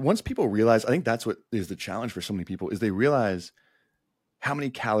 because once people realize, I think that's what is the challenge for so many people, is they realize how many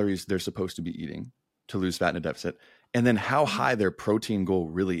calories they're supposed to be eating to lose fat in a deficit, and then how high their protein goal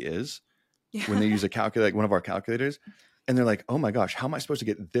really is when they use a calculator, like one of our calculators. And they're like, oh my gosh, how am I supposed to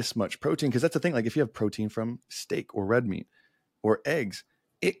get this much protein? Because that's the thing. Like if you have protein from steak or red meat or eggs,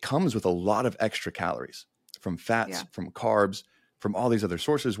 it comes with a lot of extra calories from fats, from carbs, from all these other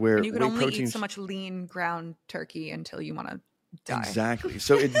sources where and you can only eat so much lean ground turkey until you want to die. Exactly.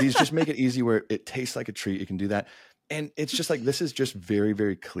 So these just make it easy where it tastes like a treat. You can do that. And it's just like, this is just very,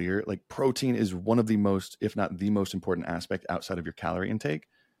 very clear. Like protein is one of the most, if not the most important aspect outside of your calorie intake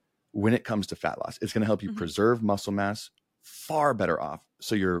when it comes to fat loss. It's going to help you preserve muscle mass far better off.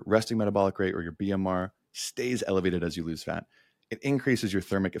 So your resting metabolic rate or your BMR stays elevated as you lose fat. It increases your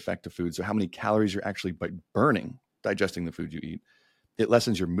thermic effect of food. So how many calories you're actually burning, digesting the food you eat. It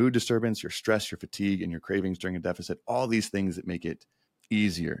lessens your mood disturbance, your stress, your fatigue, and your cravings during a deficit. All these things that make it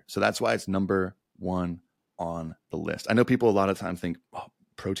easier. So that's why it's number one on the list. I know people a lot of times think, oh,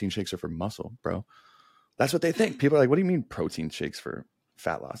 protein shakes are for muscle, bro. That's what they think. People are like, what do you mean protein shakes for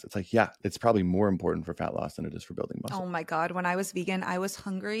fat loss? It's like, yeah, it's probably more important for fat loss than it is for building muscle. Oh my God. When I was vegan, I was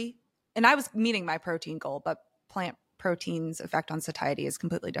hungry and I was meeting my protein goal, but plant protein's effect on satiety is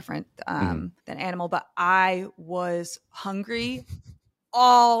completely different than animal, but I was hungry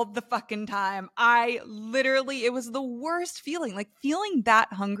all the fucking time. It was the worst feeling. Like, feeling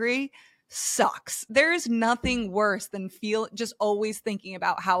that hungry sucks. There's nothing worse than just always thinking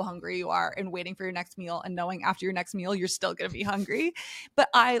about how hungry you are and waiting for your next meal and knowing after your next meal you're still going to be hungry. But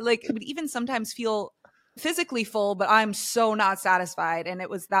I would even sometimes feel physically full, but I'm so not satisfied. And it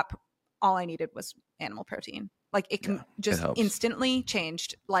was all I needed was animal protein. Like, it just instantly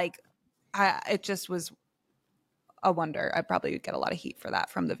changed. Like, it just was a wonder. I probably would get a lot of heat for that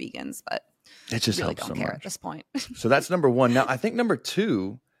from the vegans, but it just really helps don't so care much at this point. So that's number one. Now, I think number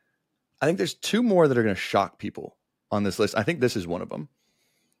two, I think there's two more that are going to shock people on this list. I think this is one of them.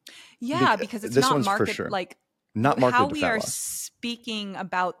 Yeah, because it's not marketed like not marketed how to we fat are loss. speaking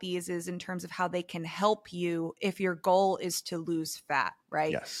about these is in terms of how they can help you if your goal is to lose fat,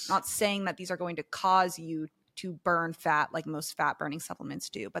 right? Yes. Not saying that these are going to cause you to burn fat like most fat burning supplements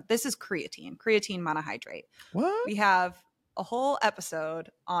do, but this is creatine monohydrate. What? We have a whole episode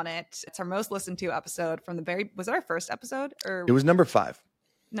on it. It's our most listened to episode from was it our first episode? Or it was number 5.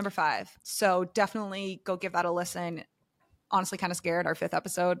 Number 5. So definitely go give that a listen. Honestly, kind of scared. Our 5th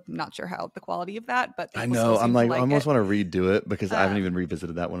episode. Not sure how the quality of that, but I know. I'm like, I almost want to redo it because I haven't even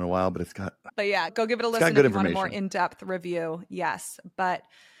revisited that one in a while. But But yeah, go give it a listen if you want a more in-depth review. Yes, but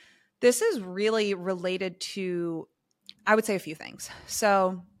this is really related to, I would say, a few things.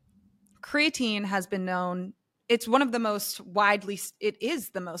 So, creatine has been known. It is the most widely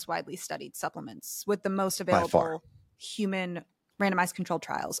studied supplements with the most available human randomized controlled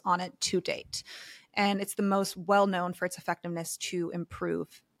trials on it to date. And it's the most well-known for its effectiveness to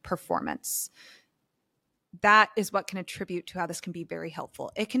improve performance. That is what can attribute to how this can be very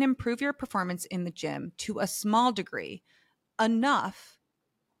helpful. It can improve your performance in the gym to a small degree, enough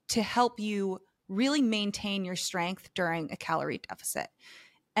to help you really maintain your strength during a calorie deficit.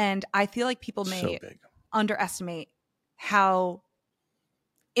 And I feel like people may underestimate how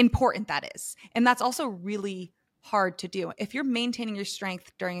important that is. And that's also really hard to do. If you're maintaining your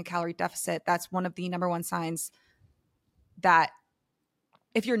strength during a calorie deficit, that's one of the number one signs that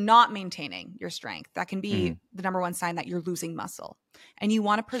if you're not maintaining your strength, that can be the number one sign that you're losing muscle. And you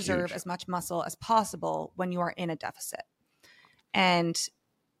want to preserve as much muscle as possible when you are in a deficit. And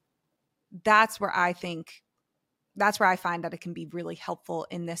that's where I find that it can be really helpful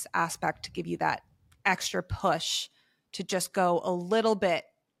in this aspect to give you that extra push to just go a little bit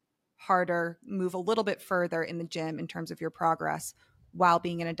harder, move a little bit further in the gym in terms of your progress while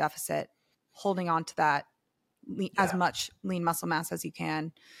being in a deficit, holding on to that as much lean muscle mass as you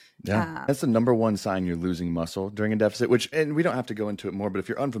can. Yeah, that's the number one sign you're losing muscle during a deficit, and we don't have to go into it more, but if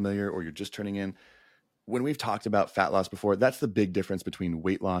you're unfamiliar or you're just turning in, when we've talked about fat loss before, that's the big difference between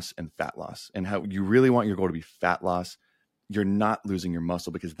weight loss and fat loss, and how you really want your goal to be fat loss. You're not losing your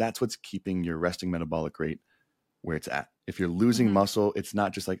muscle because that's what's keeping your resting metabolic rate where it's at. If you're losing muscle, it's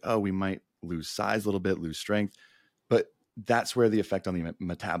not just like, oh, we might lose size a little bit, lose strength, but that's where the effect on the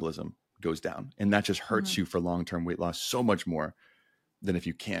metabolism goes down. And that just hurts you for long-term weight loss so much more than if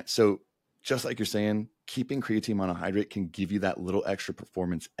you can't. So just like you're saying, keeping creatine monohydrate can give you that little extra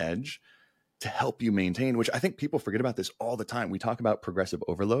performance edge to help you maintain, which I think people forget about this all the time. We talk about progressive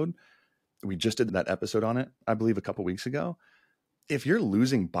overload. We just did that episode on it, I believe, a couple weeks ago. If you're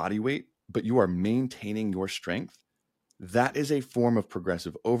losing body weight, but you are maintaining your strength, that is a form of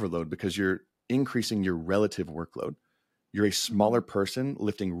progressive overload because you're increasing your relative workload. You're a smaller person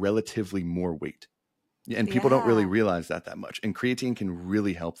lifting relatively more weight. And people don't really realize that much. And creatine can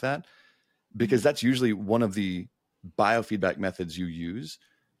really help that because that's usually one of the biofeedback methods you use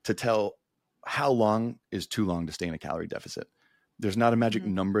to tell how long is too long to stay in a calorie deficit. There's not a magic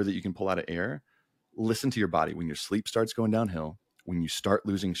number that you can pull out of air. Listen to your body. When your sleep starts going downhill, when you start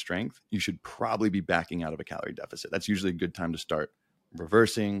losing strength, you should probably be backing out of a calorie deficit. That's usually a good time to start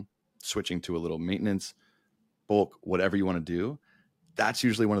reversing, switching to a little maintenance, bulk, whatever you want to do. That's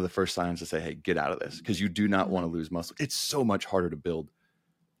usually one of the first signs to say, hey, get out of this, because you do not want to lose muscle. It's so much harder to build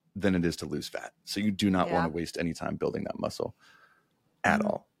than it is to lose fat. So you do not want to waste any time building that muscle at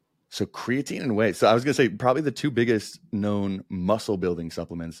all. So creatine and whey. So I was going to say probably the two biggest known muscle building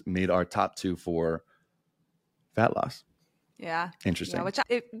supplements made our top 2 for fat loss. Yeah. Interesting. Yeah, which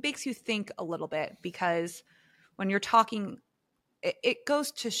it makes you think a little bit because when you're talking, it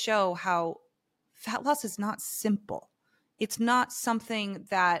goes to show how fat loss is not simple. It's not something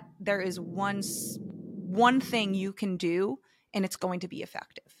that there is one thing you can do and it's going to be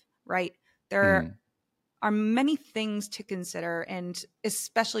effective, right? There are many things to consider, and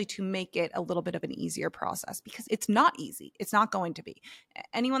especially to make it a little bit of an easier process, because it's not easy. It's not going to be.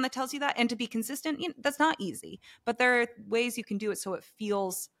 Anyone that tells you that, and to be consistent, that's not easy. But there are ways you can do it so it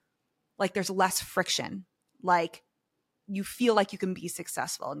feels like there's less friction, like you feel like you can be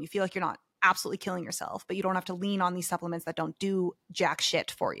successful and you feel like you're not absolutely killing yourself, but you don't have to lean on these supplements that don't do jack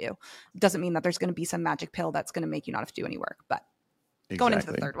shit for you. Doesn't mean that there's going to be some magic pill that's going to make you not have to do any work. But going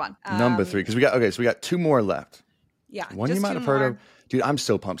into the third one. Number 3, because we got 2 more left. Yeah. One you might have heard of. Dude, I'm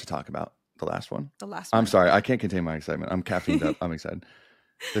so pumped to talk about the last one. I'm sorry. I can't contain my excitement. I'm caffeined up. I'm excited.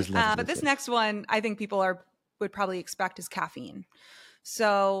 But this next one, I think people would probably expect is caffeine.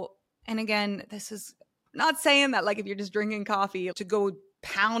 So, and again, this is not saying that like if you're just drinking coffee to go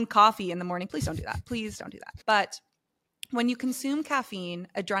pound coffee in the morning, please don't do that. Please don't do that. But when you consume caffeine,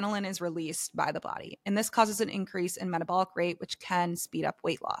 adrenaline is released by the body, and this causes an increase in metabolic rate, which can speed up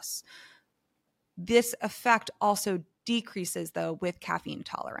weight loss. This effect also decreases, though, with caffeine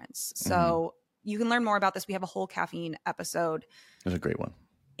tolerance. So you can learn more about this. We have a whole caffeine episode. That's a great one.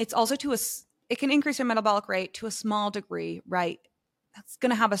 It's also it can increase your metabolic rate to a small degree, right? That's going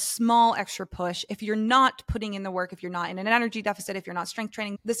to have a small extra push. If you're not putting in the work, if you're not in an energy deficit, if you're not strength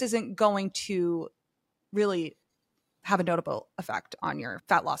training, this isn't going to really have a notable effect on your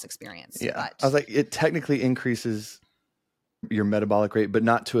fat loss experience. Yeah. But I was like, it technically increases your metabolic rate, but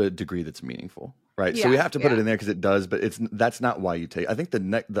not to a degree that's meaningful, right? So we have to put it in there because it does, but that's not why you take. I think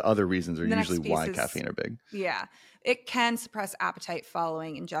the other reasons are usually why caffeine are big. Yeah. It can suppress appetite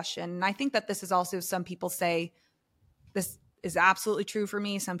following ingestion. And I think that this is also, some people say this is absolutely true for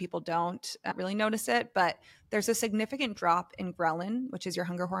me. Some people don't really notice it, but there's a significant drop in ghrelin, which is your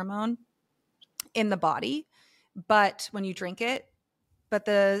hunger hormone, in the body. But when you drink it, but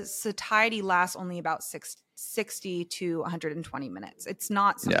the satiety lasts only about 60 to 120 minutes. It's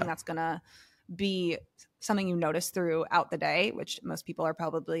not something that's going to be something you notice throughout the day, which most people are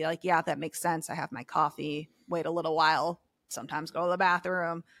probably like, yeah, that makes sense. I have my coffee, wait a little while, sometimes go to the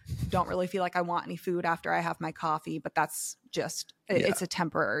bathroom, don't really feel like I want any food after I have my coffee, but that's just, it's a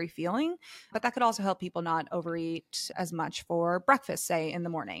temporary feeling. But that could also help people not overeat as much for breakfast, say in the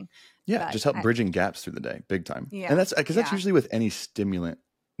morning. Yeah, just help bridging gaps through the day, big time. Yeah. And that's because that's usually with any stimulant,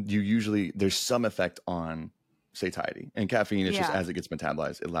 there's some effect on satiety. And caffeine is just as it gets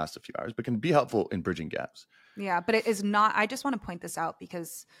metabolized, it lasts a few hours, but can be helpful in bridging gaps. Yeah, but it is not, I just want to point this out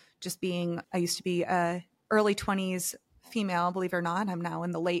because I used to be a early 20s female, believe it or not. I'm now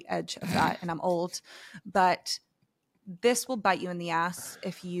in the late edge of that and I'm old, but this will bite you in the ass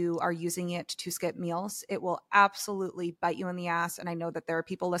if you are using it to skip meals. It will absolutely bite you in the ass. And I know that there are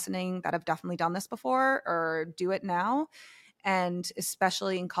people listening that have definitely done this before or do it now. And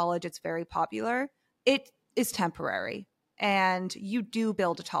especially in college, it's very popular. It is temporary and you do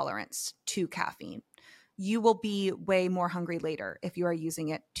build a tolerance to caffeine. You will be way more hungry later if you are using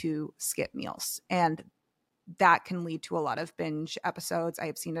it to skip meals. And that can lead to a lot of binge episodes. I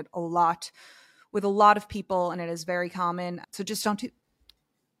have seen it a lot with a lot of people and it is very common. So just don't do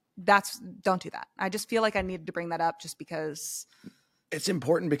that. I just feel like I needed to bring that up just because it's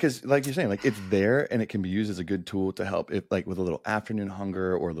important, because like you're saying, like it's there and it can be used as a good tool to help if like with a little afternoon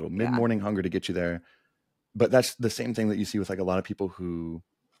hunger or a little mid-morning hunger to get you there. But that's the same thing that you see with like a lot of people who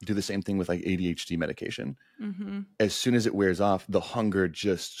do the same thing with like ADHD medication. Mm-hmm. As soon as it wears off, the hunger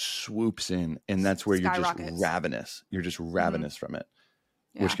just swoops in, and that's where you're just ravenous. You're just ravenous from it,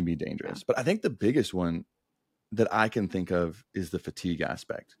 which can be dangerous. Yeah. But I think the biggest one that I can think of is the fatigue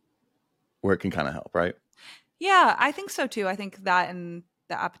aspect, where it can kind of help, right? Yeah, I think so too. I think that and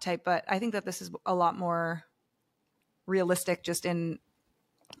the appetite, but I think that this is a lot more realistic just in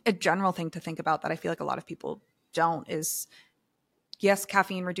a general thing to think about that I feel like a lot of people don't is, yes,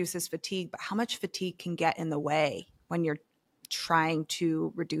 caffeine reduces fatigue, but how much fatigue can get in the way when you're trying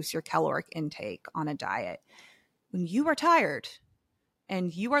to reduce your caloric intake on a diet? When you are tired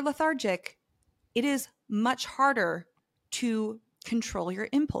and you are lethargic, it is much harder to control your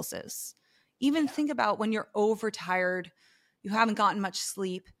impulses. Even think about when you're overtired, you haven't gotten much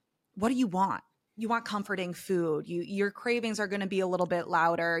sleep. What do you want? You want comforting food. Your cravings are going to be a little bit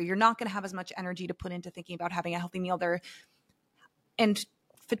louder. You're not going to have as much energy to put into thinking about having a healthy meal there. And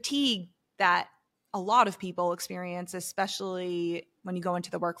fatigue that a lot of people experience, especially when you go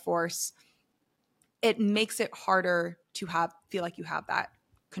into the workforce, it makes it harder to feel like you have that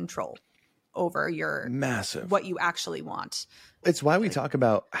control over your what you actually want. It's why we talk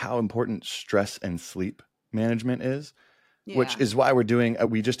about how important stress and sleep management is, which is why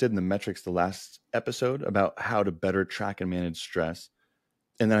we just did in the metrics the last episode about how to better track and manage stress.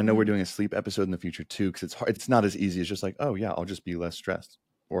 And then I know we're doing a sleep episode in the future too, because it's hard. It's not as easy as just like, oh yeah, I'll just be less stressed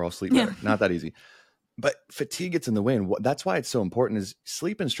or I'll sleep better. Not that easy. But fatigue gets in the way. And that's why it's so important is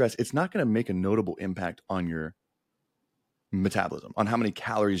sleep and stress. It's not going to make a notable impact on your metabolism, on how many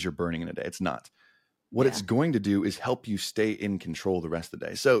calories you're burning in a day. It's not. What it's going to do is help you stay in control the rest of the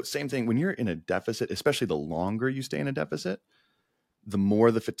day. So same thing when you're in a deficit, especially the longer you stay in a deficit, the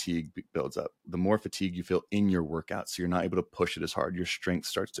more the fatigue builds up, the more fatigue you feel in your workout. So you're not able to push it as hard. Your strength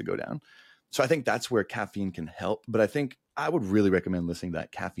starts to go down. So I think that's where caffeine can help. But I think I would really recommend listening to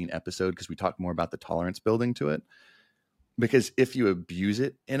that caffeine episode because we talk more about the tolerance building to it. Because if you abuse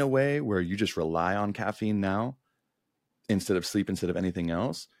it in a way where you just rely on caffeine now, instead of sleep, instead of anything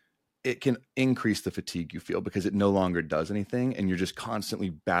else, it can increase the fatigue you feel because it no longer does anything and you're just constantly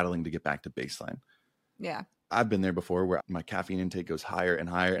battling to get back to baseline. Yeah. I've been there before where my caffeine intake goes higher and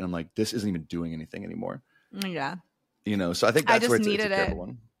higher and I'm like, this isn't even doing anything anymore. Yeah. So I think that's where it's a careful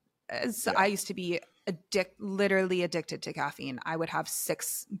one. So I used to be literally addicted to caffeine. I would have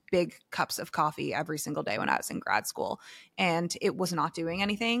 6 big cups of coffee every single day when I was in grad school and it was not doing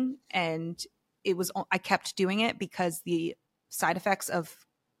anything. And I kept doing it because the side effects of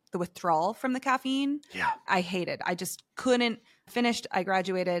the withdrawal from the caffeine, I hated. I just couldn't finish. I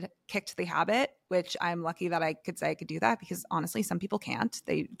graduated, kicked the habit, which I'm lucky that I could say I could do that because honestly, some people can't.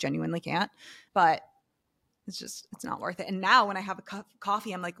 They genuinely can't. But it's not worth it. And now when I have a cup of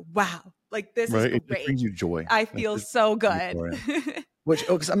coffee, I'm like, wow, like this is great. It brings you joy. I feel so good.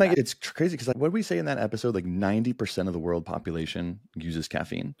 Because I'm like, it's crazy because like, what did we say in that episode? Like 90% of the world population uses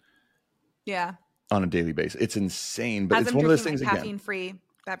caffeine. Yeah. On a daily basis. It's insane. But as it's I'm one of those drinking things my again. Caffeine-free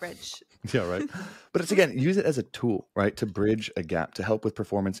beverage. Yeah, right. But it's again, use it as a tool, right? To bridge a gap, to help with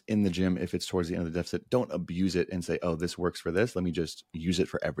performance in the gym if it's towards the end of the deficit. Don't abuse it and say, oh, this works for this. Let me just use it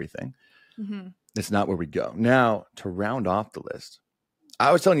for everything. Mm-hmm. It's not where we go. Now, to round off the list,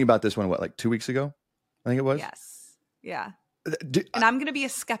 I was telling you about this one, like 2 weeks ago? I think it was. Yes. Yeah. And I'm going to be a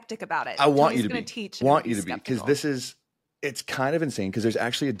skeptic about it. I want you to be. Because it's kind of insane because there's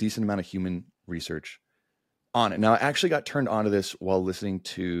actually a decent amount of human research on it. Now, I actually got turned on to this while listening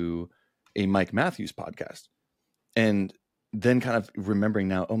to a Mike Matthews podcast and then kind of remembering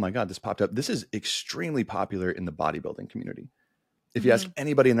now, oh my God, this popped up. This is extremely popular in the bodybuilding community. If you ask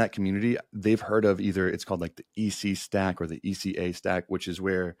anybody in that community, they've heard of either it's called like the EC stack or the ECA stack, which is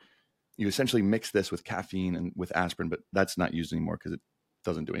where you essentially mix this with caffeine and with aspirin, but that's not used anymore because it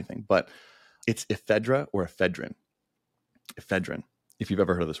doesn't do anything. But it's ephedra or ephedrine. Ephedrine. If you've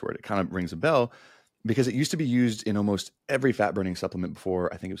ever heard of this word, it kind of rings a bell because it used to be used in almost every fat burning supplement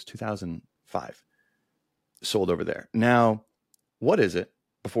before, I think it was 2005, sold over there. Now, what is it?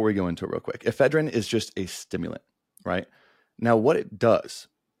 Before we go into it real quick, ephedrine is just a stimulant, right? Now, what it does,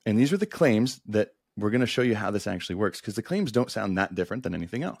 and these are the claims that we're going to show you how this actually works because the claims don't sound that different than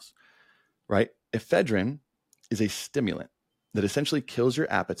anything else, right? Ephedrine is a stimulant that essentially kills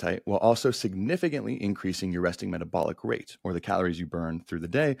your appetite while also significantly increasing your resting metabolic rate or the calories you burn through the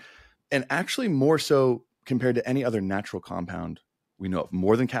day. And actually more so compared to any other natural compound we know of,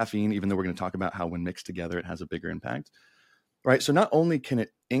 more than caffeine, even though we're going to talk about how when mixed together, it has a bigger impact, right? So not only can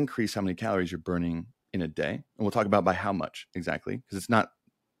it increase how many calories you're burning in a day, and we'll talk about by how much exactly, because it's not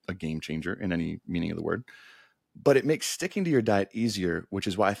a game changer in any meaning of the word, but it makes sticking to your diet easier, which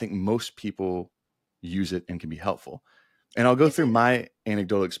is why I think most people use it and can be helpful. And I'll go through my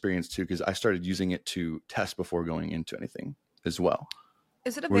anecdotal experience too, because I started using it to test before going into anything as well.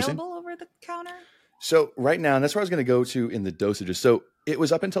 Is it available over the counter? So right now, and that's where I was going to go to in the dosages. So it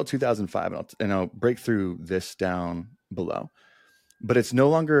was up until 2005, and I'll break through this down below. But it's no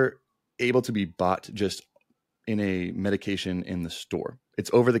longer able to be bought just in a medication in the store.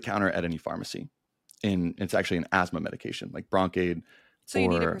 It's over the counter at any pharmacy. And it's actually an asthma medication, like Broncaid. So you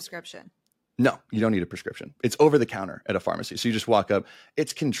need a prescription? No, you don't need a prescription. It's over the counter at a pharmacy. So you just walk up.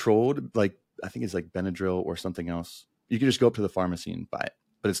 It's controlled, like I think it's like Benadryl or something else. You can just go up to the pharmacy and buy it,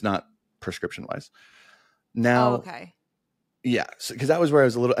 but it's not prescription wise. Now, okay. Yeah, because that was where I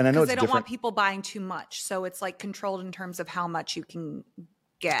was a little, and I know it's they don't different. want people buying too much, so it's like controlled in terms of how much you can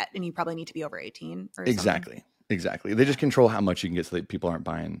get, and you probably need to be over 18. Or Exactly. They just control how much you can get so that people aren't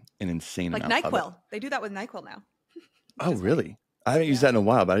buying an insane amount. Like NyQuil. Of it. They do that with NyQuil now. Oh, really? I haven't used that in a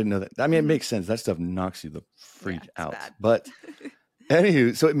while, but I didn't know that. I mean, it makes sense. That stuff knocks you the freak out. Bad. But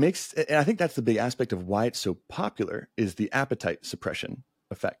anywho, so it makes, and I think that's the big aspect of why it's so popular is the appetite suppression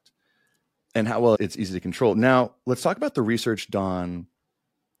effect and how well it's easy to control. Now, let's talk about the research done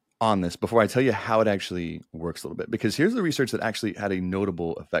on this before I tell you how it actually works a little bit, because here's the research that actually had a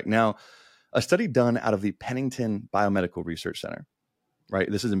notable effect. Now, a study done out of the Pennington Biomedical Research Center, right?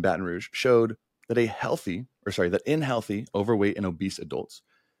 This is in Baton Rouge, showed that in healthy, overweight, and obese adults,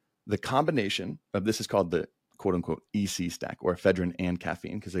 the combination of this is called the quote unquote EC stack or ephedrine and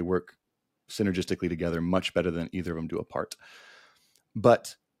caffeine because they work synergistically together much better than either of them do apart.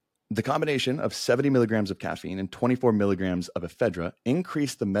 But the combination of 70 milligrams of caffeine and 24 milligrams of ephedra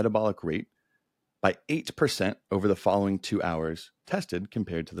increased the metabolic rate by 8% over the following 2 hours tested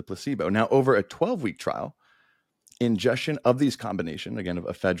compared to the placebo. Now, over a 12-week trial, ingestion of these combination, again, of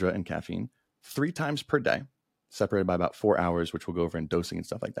ephedra and caffeine, 3 times per day, separated by about 4 hours, which we'll go over in dosing and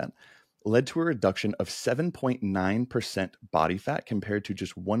stuff like that, led to a reduction of 7.9% body fat compared to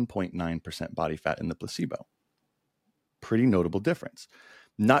just 1.9% body fat in the placebo. Pretty notable difference.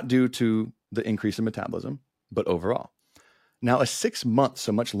 Not due to the increase in metabolism, but overall. Now, a 6-month,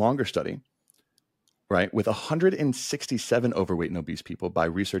 so much longer study, right, with 167 overweight and obese people by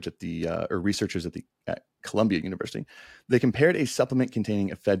researchers at Columbia University, they compared a supplement containing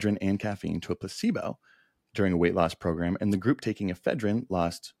ephedrine and caffeine to a placebo during a weight loss program, and the group taking ephedrine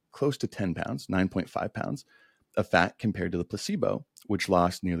lost close to 10 pounds, 9.5 pounds of fat compared to the placebo, which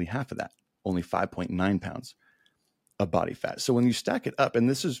lost nearly half of that, only 5.9 pounds of body fat. So when you stack it up, and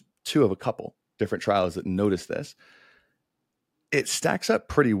this is 2 of a couple different trials that notice this, it stacks up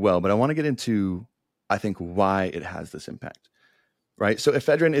pretty well, but I want to get into, I think, why it has this impact, right? So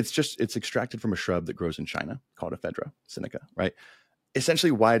ephedrine, it's extracted from a shrub that grows in China called Ephedra sinica, right?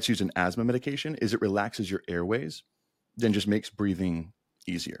 Essentially why it's used in asthma medication is it relaxes your airways, then just makes breathing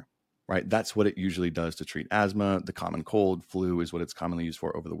easier, right? That's what it usually does to treat asthma. The common cold, flu is what it's commonly used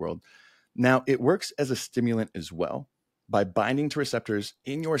for over the world. Now, it works as a stimulant as well by binding to receptors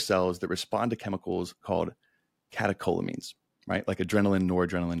in your cells that respond to chemicals called catecholamines, right? Like adrenaline,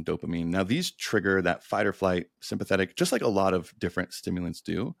 noradrenaline, dopamine. Now, these trigger that fight or flight, sympathetic, just like a lot of different stimulants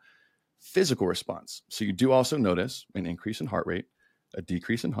do, physical response. So you do also notice an increase in heart rate, a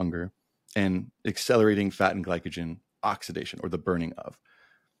decrease in hunger, and accelerating fat and glycogen oxidation, or the burning of,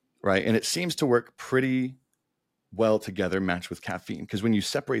 right? And it seems to work pretty well together, matched with caffeine, because when you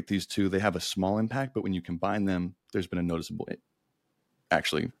separate these two, they have a small impact, but when you combine them, there's been a noticeable,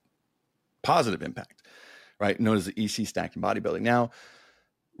 actually positive impact, right? Known as the EC stack in bodybuilding. Now,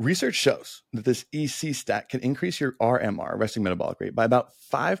 research shows that this EC stack can increase your RMR, resting metabolic rate, by about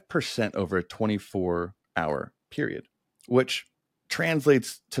 5% over a 24-hour period, which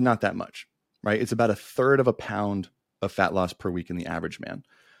translates to not that much, right? It's about 1/3 of a pound of fat loss per week in the average man,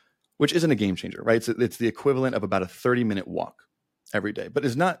 which isn't a game changer, right? It's the equivalent of about a 30-minute walk every day, but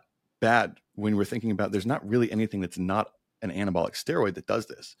it's not bad when we're thinking about there's not really anything that's not an anabolic steroid that does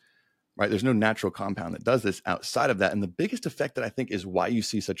this, right? There's no natural compound that does this outside of that. And the biggest effect that I think is why you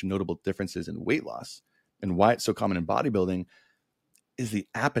see such notable differences in weight loss and why it's so common in bodybuilding is the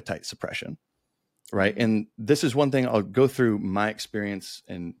appetite suppression, right? And this is one thing I'll go through my experience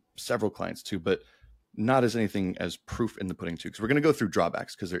and several clients too, but not as anything as proof in the pudding too, because we're going to go through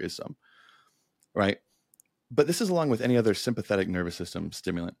drawbacks because there is some, right? But this is along with any other sympathetic nervous system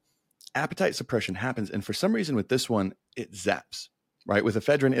stimulant. Appetite suppression happens. And for some reason with this one, it zaps, right? With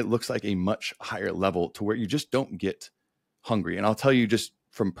ephedrine, it looks like a much higher level to where you just don't get hungry. And I'll tell you just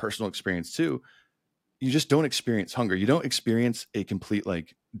from personal experience too, you just don't experience hunger. You don't experience a complete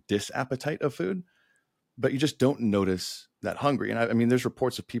like disappetite of food, but you just don't notice that hungry. And I mean, there's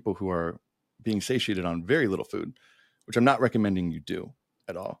reports of people who are being satiated on very little food, which I'm not recommending you do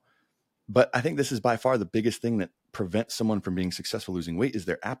at all. But I think this is by far the biggest thing that prevents someone from being successful losing weight is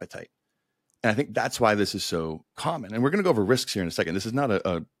their appetite. And I think that's why this is so common. And we're going to go over risks here in a second. This is not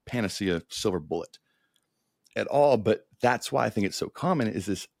a panacea silver bullet at all, but that's why I think it's so common is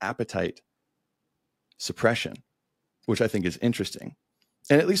this appetite suppression, which I think is interesting.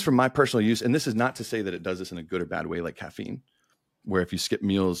 And at least from my personal use, and this is not to say that it does this in a good or bad way like caffeine, where if you skip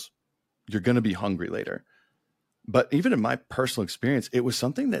meals, you're going to be hungry later. But even in my personal experience, it was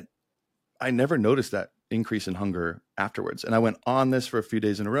something that I never noticed that increase in hunger afterwards. And I went on this for a few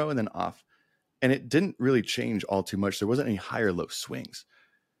days in a row and then off. And it didn't really change all too much. There wasn't any high or low swings.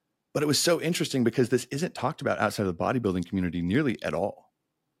 But it was so interesting because this isn't talked about outside of the bodybuilding community nearly at all.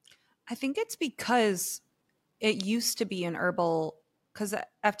 I think it's because it used to be an herbal, because the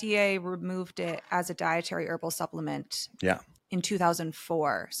FDA removed it as a dietary herbal supplement in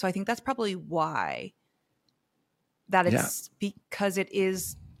 2004. So I think that's probably why. That it's because it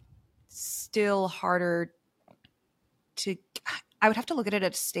is still harder to, I would have to look at it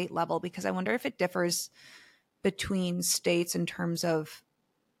at state level because I wonder if it differs between states in terms of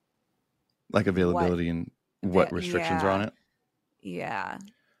like availability and what restrictions are on it. Yeah.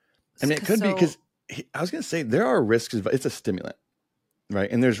 I mean, it could be because I was going to say there are risks. It's a stimulant,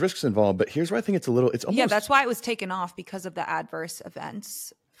 right? And there's risks involved, but here's where I think it's almost. Yeah, that's why it was taken off because of the adverse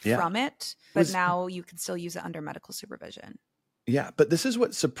events from it. But now you can still use it under medical supervision. Yeah, but this is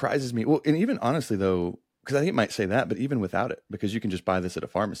what surprises me. Well, and even honestly though, because I think it might say that, but even without it, because you can just buy this at a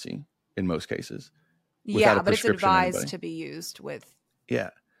pharmacy, in most cases. Yeah, but it's advised to be used with. Yeah.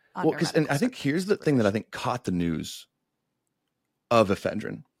 Well, and I think here's the thing that I think caught the news of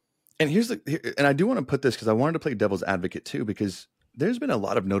ephedrine. And and I do want to put this because I wanted to play devil's advocate too, because there's been a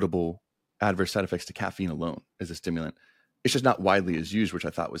lot of notable adverse side effects to caffeine alone as a stimulant. It's just not widely as used, which I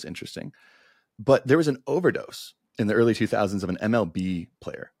thought was interesting. But there was an overdose in the early 2000s of an MLB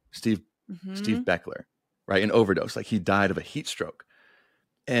player, Steve Beckler, right? An overdose. Like he died of a heat stroke.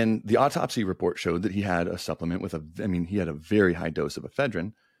 And the autopsy report showed that he had a supplement he had a very high dose of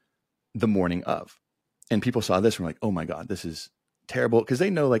ephedrine the morning of. And people saw this and were like, oh my God, this is terrible. Because they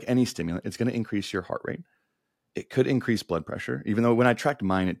know, like any stimulant, it's going to increase your heart rate. It could increase blood pressure, even though when I tracked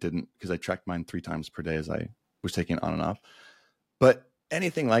mine, it didn't, because I tracked mine 3 times per day as I was taking it on and off. But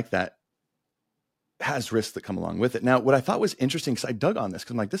anything like that has risks that come along with it. Now, what I thought was interesting, because I dug on this,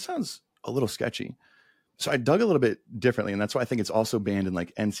 because I'm like, this sounds a little sketchy. So I dug a little bit differently. And that's why I think it's also banned in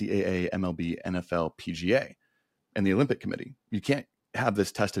like NCAA, MLB, NFL, PGA, and the Olympic Committee. You can't have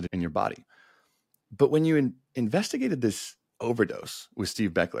this tested in your body. But when you investigated this overdose with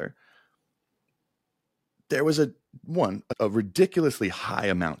Steve Beckler, there was a ridiculously high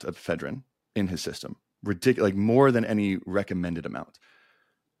amount of ephedrine in his system, like more than any recommended amount.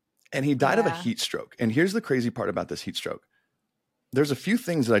 And he died of a heat stroke. And here's the crazy part about this heat stroke. There's a few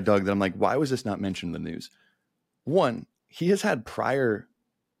things that I dug that I'm like, why was this not mentioned in the news? One, he has had prior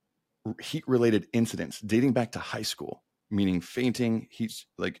heat-related incidents dating back to high school, meaning fainting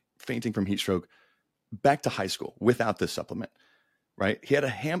from heat stroke back to high school without this supplement, right? He had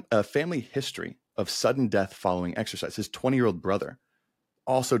a family history of sudden death following exercise. His 20-year-old brother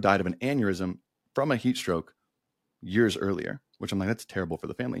also died of an aneurysm from a heat stroke years earlier, which I'm like, that's terrible for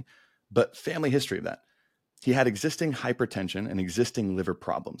the family. But family history of that. He had existing hypertension and existing liver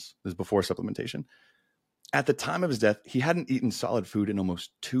problems. This is before supplementation. At the time of his death, he hadn't eaten solid food in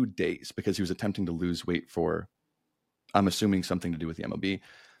almost 2 days because he was attempting to lose weight for, I'm assuming, something to do with the MLB.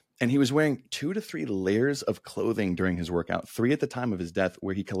 And he was wearing 2 to 3 layers of clothing during his workout, 3 at the time of his death,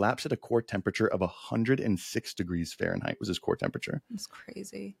 where he collapsed at a core temperature of 106 degrees Fahrenheit was his core temperature. That's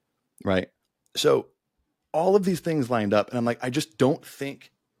crazy. Right. So all of these things lined up. And I'm like, I just don't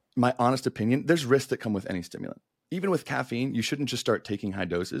think, my honest opinion, there's risks that come with any stimulant. Even with caffeine, you shouldn't just start taking high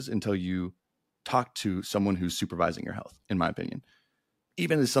doses until you talk to someone who's supervising your health, in my opinion.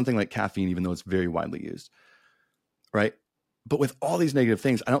 Even as something like caffeine, even though it's very widely used. Right. But with all these negative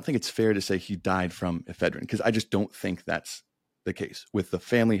things, I don't think it's fair to say he died from ephedrine, because I just don't think that's the case. With the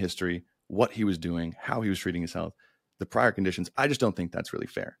family history, what he was doing, how he was treating his health, the prior conditions, I just don't think that's really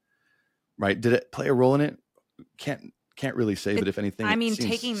fair. Right. Did it play a role in it? Can't really say, but if anything, I mean,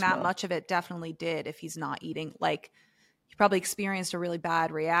 taking that much of it definitely did. If he's not eating, like, he probably experienced a really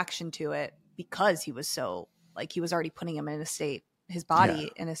bad reaction to it because he was so, like, he was already putting him in a state, his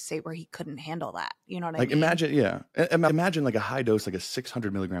body in a state where he couldn't handle that. You know what I mean? Imagine like a high dose, like a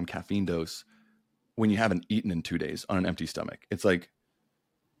 600 milligram caffeine dose when you haven't eaten in 2 days on an empty stomach. It's like,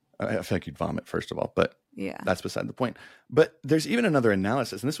 I feel like you'd vomit, first of all, but that's beside the point. But there's even another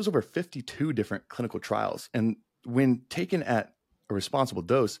analysis, and this was over 52 different clinical trials. And when taken at a responsible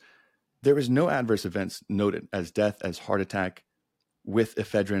dose, there was no adverse events noted as death, as heart attack with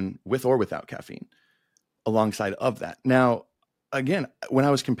ephedrine, with or without caffeine, alongside of that. Now, again, when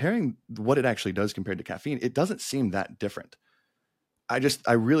I was comparing what it actually does compared to caffeine, it doesn't seem that different.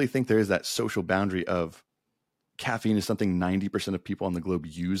 I really think there is that social boundary of caffeine is something 90% of people on the globe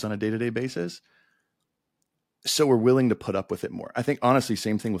use on a day-to-day basis. So we're willing to put up with it more. I think, honestly,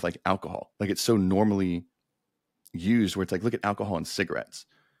 same thing with like alcohol. Like, it's so normally used where it's like, look at alcohol and cigarettes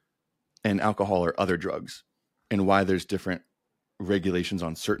and alcohol or other drugs, and why there's different regulations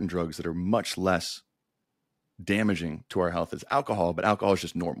on certain drugs that are much less damaging to our health as alcohol, but alcohol is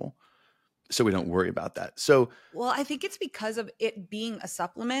just normal. So we don't worry about that. So, well, I think it's because of it being a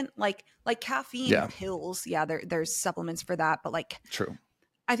supplement, like caffeine pills. Yeah, there's supplements for that, but like, true.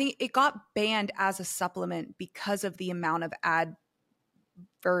 I think it got banned as a supplement because of the amount of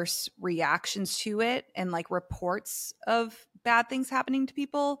adverse reactions to it and like reports of bad things happening to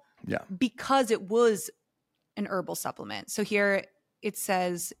people. Yeah, because it was an herbal supplement. So here it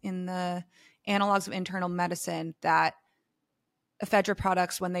says in the Analogs of Internal Medicine that ephedra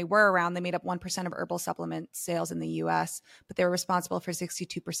products, when they were around, they made up 1% of herbal supplement sales in the US, but they were responsible for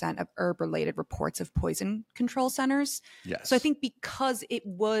 62% of herb-related reports of poison control centers. Yes. So I think because it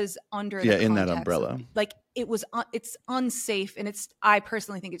was under the in that umbrella, like it was, it's unsafe, and I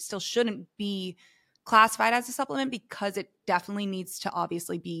personally think it still shouldn't be classified as a supplement, because it definitely needs to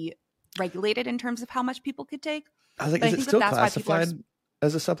obviously be regulated in terms of how much people could take. I was like, is it still classified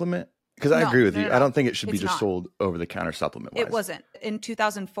as a supplement? Because I No, agree with no, you. no, I no. don't think it should be It's just not. sold over the counter supplement wise. It wasn't. In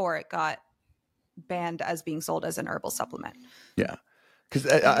 2004, it got banned as being sold as an herbal supplement. Yeah. Because I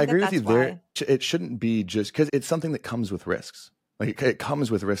I think that agree with you that's there. why. It shouldn't be just because it's something that comes with risks. Like it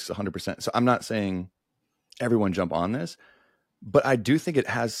comes with risks 100%. So I'm not saying everyone jump on this, but I do think it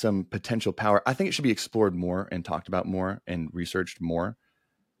has some potential power. I think it should be explored more and talked about more and researched more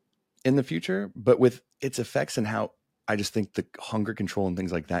in the future. But with its effects and how I just think the hunger control and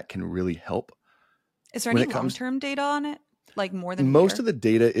things like that can really help Is there when any it comes. long-term data on it? Like more than a Most year? of the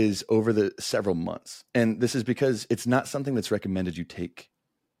data is over the several months. And this is because it's not something that's recommended you take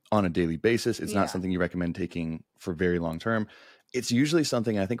on a daily basis. It's not Yeah. something you recommend taking for very long term. It's usually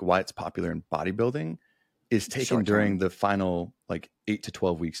something, I think why it's popular in bodybuilding is taken Short during term. the final like 8 to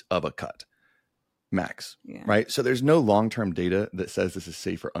 12 weeks of a cut max. Yeah. Right. So there's no long-term data that says this is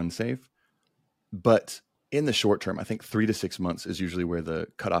safe or unsafe. But in the short term, I think 3 to 6 months is usually where the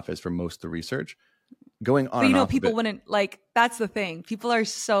cutoff is for most of the research. Going on But and off people of it. wouldn't like, that's the thing. People are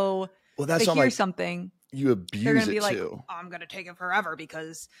so, Well, that's they not hear like something, you they're abuse going to it be like, too. oh, I'm going to take it forever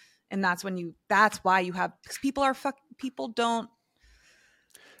because, and that's why you have, because people don't,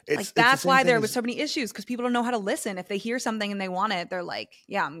 It's the that's same why thing there was as so many issues because people don't know how to listen. If they hear something and they want it, they're like,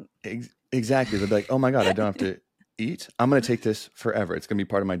 yeah, exactly. They'll be like, oh my God, I don't have to eat. I'm going to take this forever. It's going to be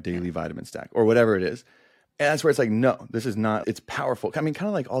part of my daily vitamin stack or whatever it is. And that's where it's like, no, this is not, it's powerful. I mean, kind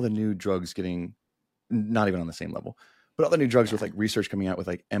of like all the new drugs getting, not even on the same level, but all the new drugs with like research coming out with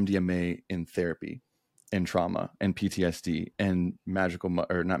like MDMA in therapy and trauma and PTSD and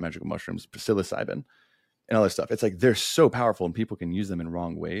not magical mushrooms, psilocybin and all this stuff. It's like, they're so powerful and people can use them in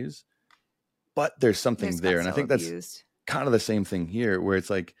wrong ways, but there's something there. And I think that's kind of the same thing here where it's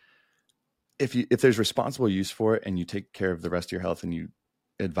like, if there's responsible use for it and you take care of the rest of your health and you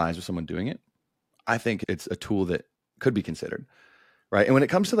advise with someone doing it, I think it's a tool that could be considered. Right. And when it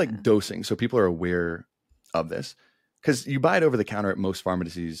comes to like dosing, so people are aware of this because you buy it over the counter at most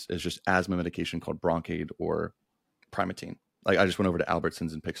pharmacies as just asthma medication called Broncaid or Primatene. Like I just went over to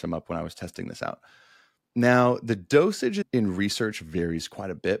Albertsons and picked some up when I was testing this out. Now, the dosage in research varies quite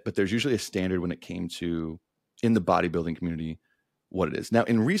a bit, but there's usually a standard when it came to in the bodybuilding community what it is. Now,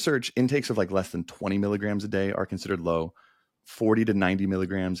 in research, intakes of like less than 20 milligrams a day are considered low. 40 to 90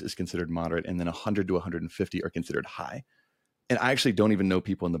 milligrams is considered moderate, and then 100 to 150 are considered high. And I actually don't even know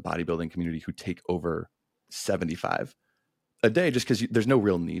people in the bodybuilding community who take over 75 a day just because there's no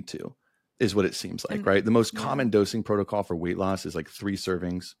real need to, is what it seems like, right? The most common dosing protocol for weight loss is like 3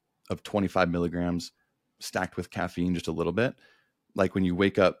 servings of 25 milligrams stacked with caffeine just a little bit. Like when you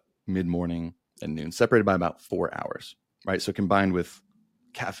wake up mid-morning and noon, separated by about 4 hours, right? So combined with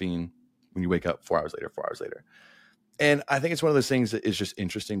caffeine when you wake up 4 hours later. And I think it's one of those things that is just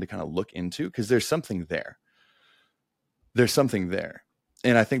interesting to kind of look into because there's something there. There's something there.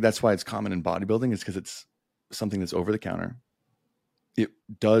 And I think that's why it's common in bodybuilding is because it's something that's over the counter. It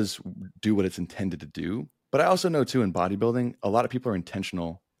does do what it's intended to do. But I also know too in bodybuilding, a lot of people are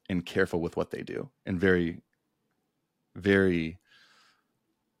intentional and careful with what they do and very, very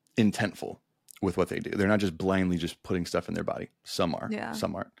intentful with what they do. They're not just blindly just putting stuff in their body. Some are,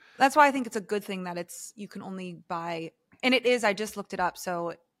 some aren't. That's why I think it's a good thing that you can only buy, and it is, I just looked it up.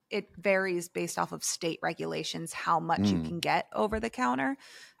 So it varies based off of state regulations, how much you can get over the counter.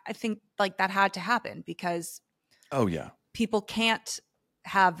 I think like that had to happen because people can't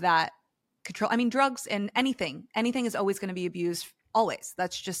have that control. I mean, drugs and anything is always going to be abused always.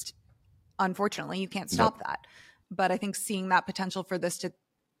 That's just, unfortunately, you can't stop that. But I think seeing that potential for this to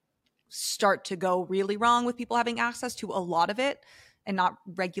start to go really wrong with people having access to a lot of it and not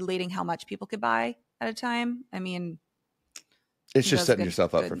regulating how much people could buy at a time. I mean, it's just setting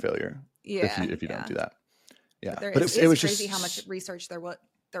yourself up for failure if you don't do that. Yeah. But it was crazy how much research there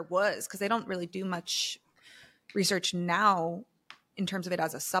was because they don't really do much research now in terms of it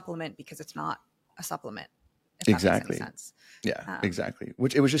as a supplement because it's not a supplement. If exactly. That makes any sense. Yeah, exactly.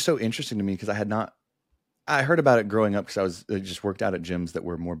 Which it was just so interesting to me because I heard about it growing up because I just worked out at gyms that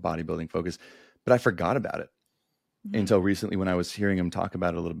were more bodybuilding focused, but I forgot about it until recently when I was hearing him talk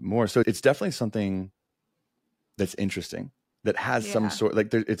about it a little bit more. So it's definitely something that's interesting that has some sort,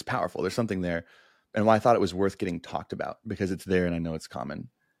 like it's powerful. There's something there. And why I thought it was worth getting talked about because it's there and I know it's common.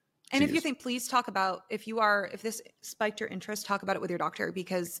 And if you think, please talk about, if this spiked your interest, talk about it with your doctor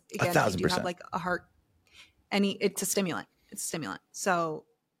because again, if you do have like a heart, it's a stimulant. It's a stimulant. So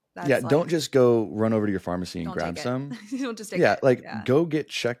that's don't just go run over to your pharmacy and grab some. Don't just take it. Go get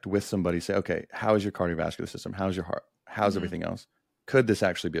checked with somebody. Say, okay, how is your cardiovascular system? How's your heart? How's everything else? Could this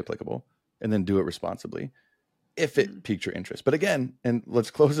actually be applicable? And then do it responsibly if it piqued your interest. But again, and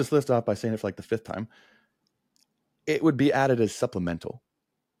let's close this list off by saying it for like the 5th time, it would be added as supplemental.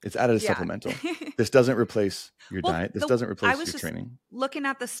 It's added as Yeah. supplemental. This doesn't replace your Well, diet. This doesn't I replace was your just training. looking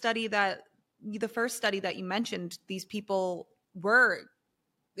at the first study that you mentioned, these people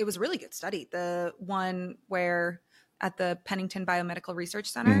it was a really good study. The one where at the Pennington Biomedical Research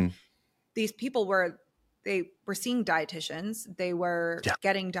Center, these people were seeing dietitians. They were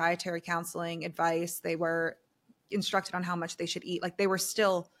getting dietary counseling advice. They were instructed on how much they should eat. Like they were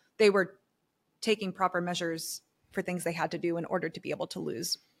taking proper measures for things they had to do in order to be able to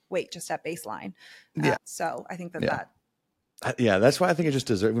lose weight just at baseline. So I think that that's why I think it just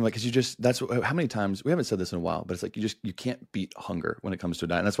deserves, like, because how many times, we haven't said this in a while, but it's like, you can't beat hunger when it comes to a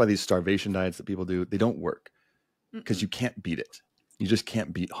diet. And that's why these starvation diets that people do, they don't work because you can't beat it. You just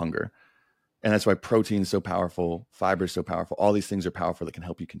can't beat hunger. And that's why protein is so powerful, fiber is so powerful. All these things are powerful that can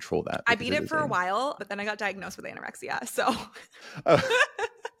help you control that. I beat it for a while, but then I got diagnosed with anorexia. So I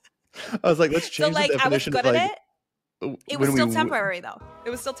was like, let's change the definition. I was good at it. It was still temporary, though. It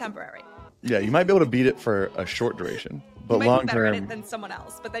was still temporary. Yeah, you might be able to beat it for a short duration, but you might long be better term, at it than someone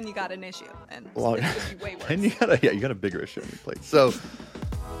else. But then you got an issue, and it's going to be way worse. And you got a bigger issue on your plate. So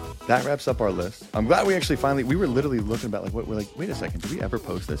that wraps up our list. I'm glad we actually we were literally looking about like, we're like, wait a second, did we ever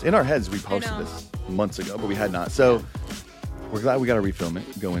post this? In our heads, we posted this months ago, but we had not. So we're glad we got to refilm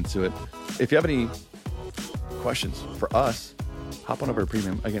it, go into it. If you have any questions for us, hop on over to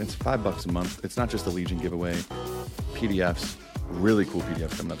Premium. Again, it's $5 a month. It's not just the Legion giveaway, PDFs, really cool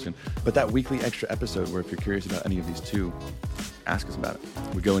PDFs coming up soon, but that weekly extra episode where if you're curious about any of these two, ask us about it.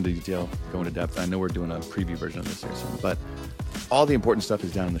 We go into detail, go into depth. I know we're doing a preview version of this here soon, but all the important stuff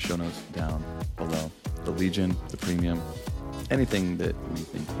is down in the show notes down below. The Legion, the Premium, anything that we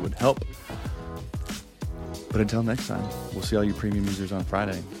think would help. But until next time, we'll see all you Premium users on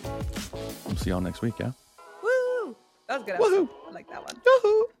Friday. We'll see y'all next week, yeah? Woo! That was a good. Woohoo! I like that one.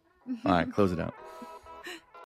 Woohoo! All right, close it out.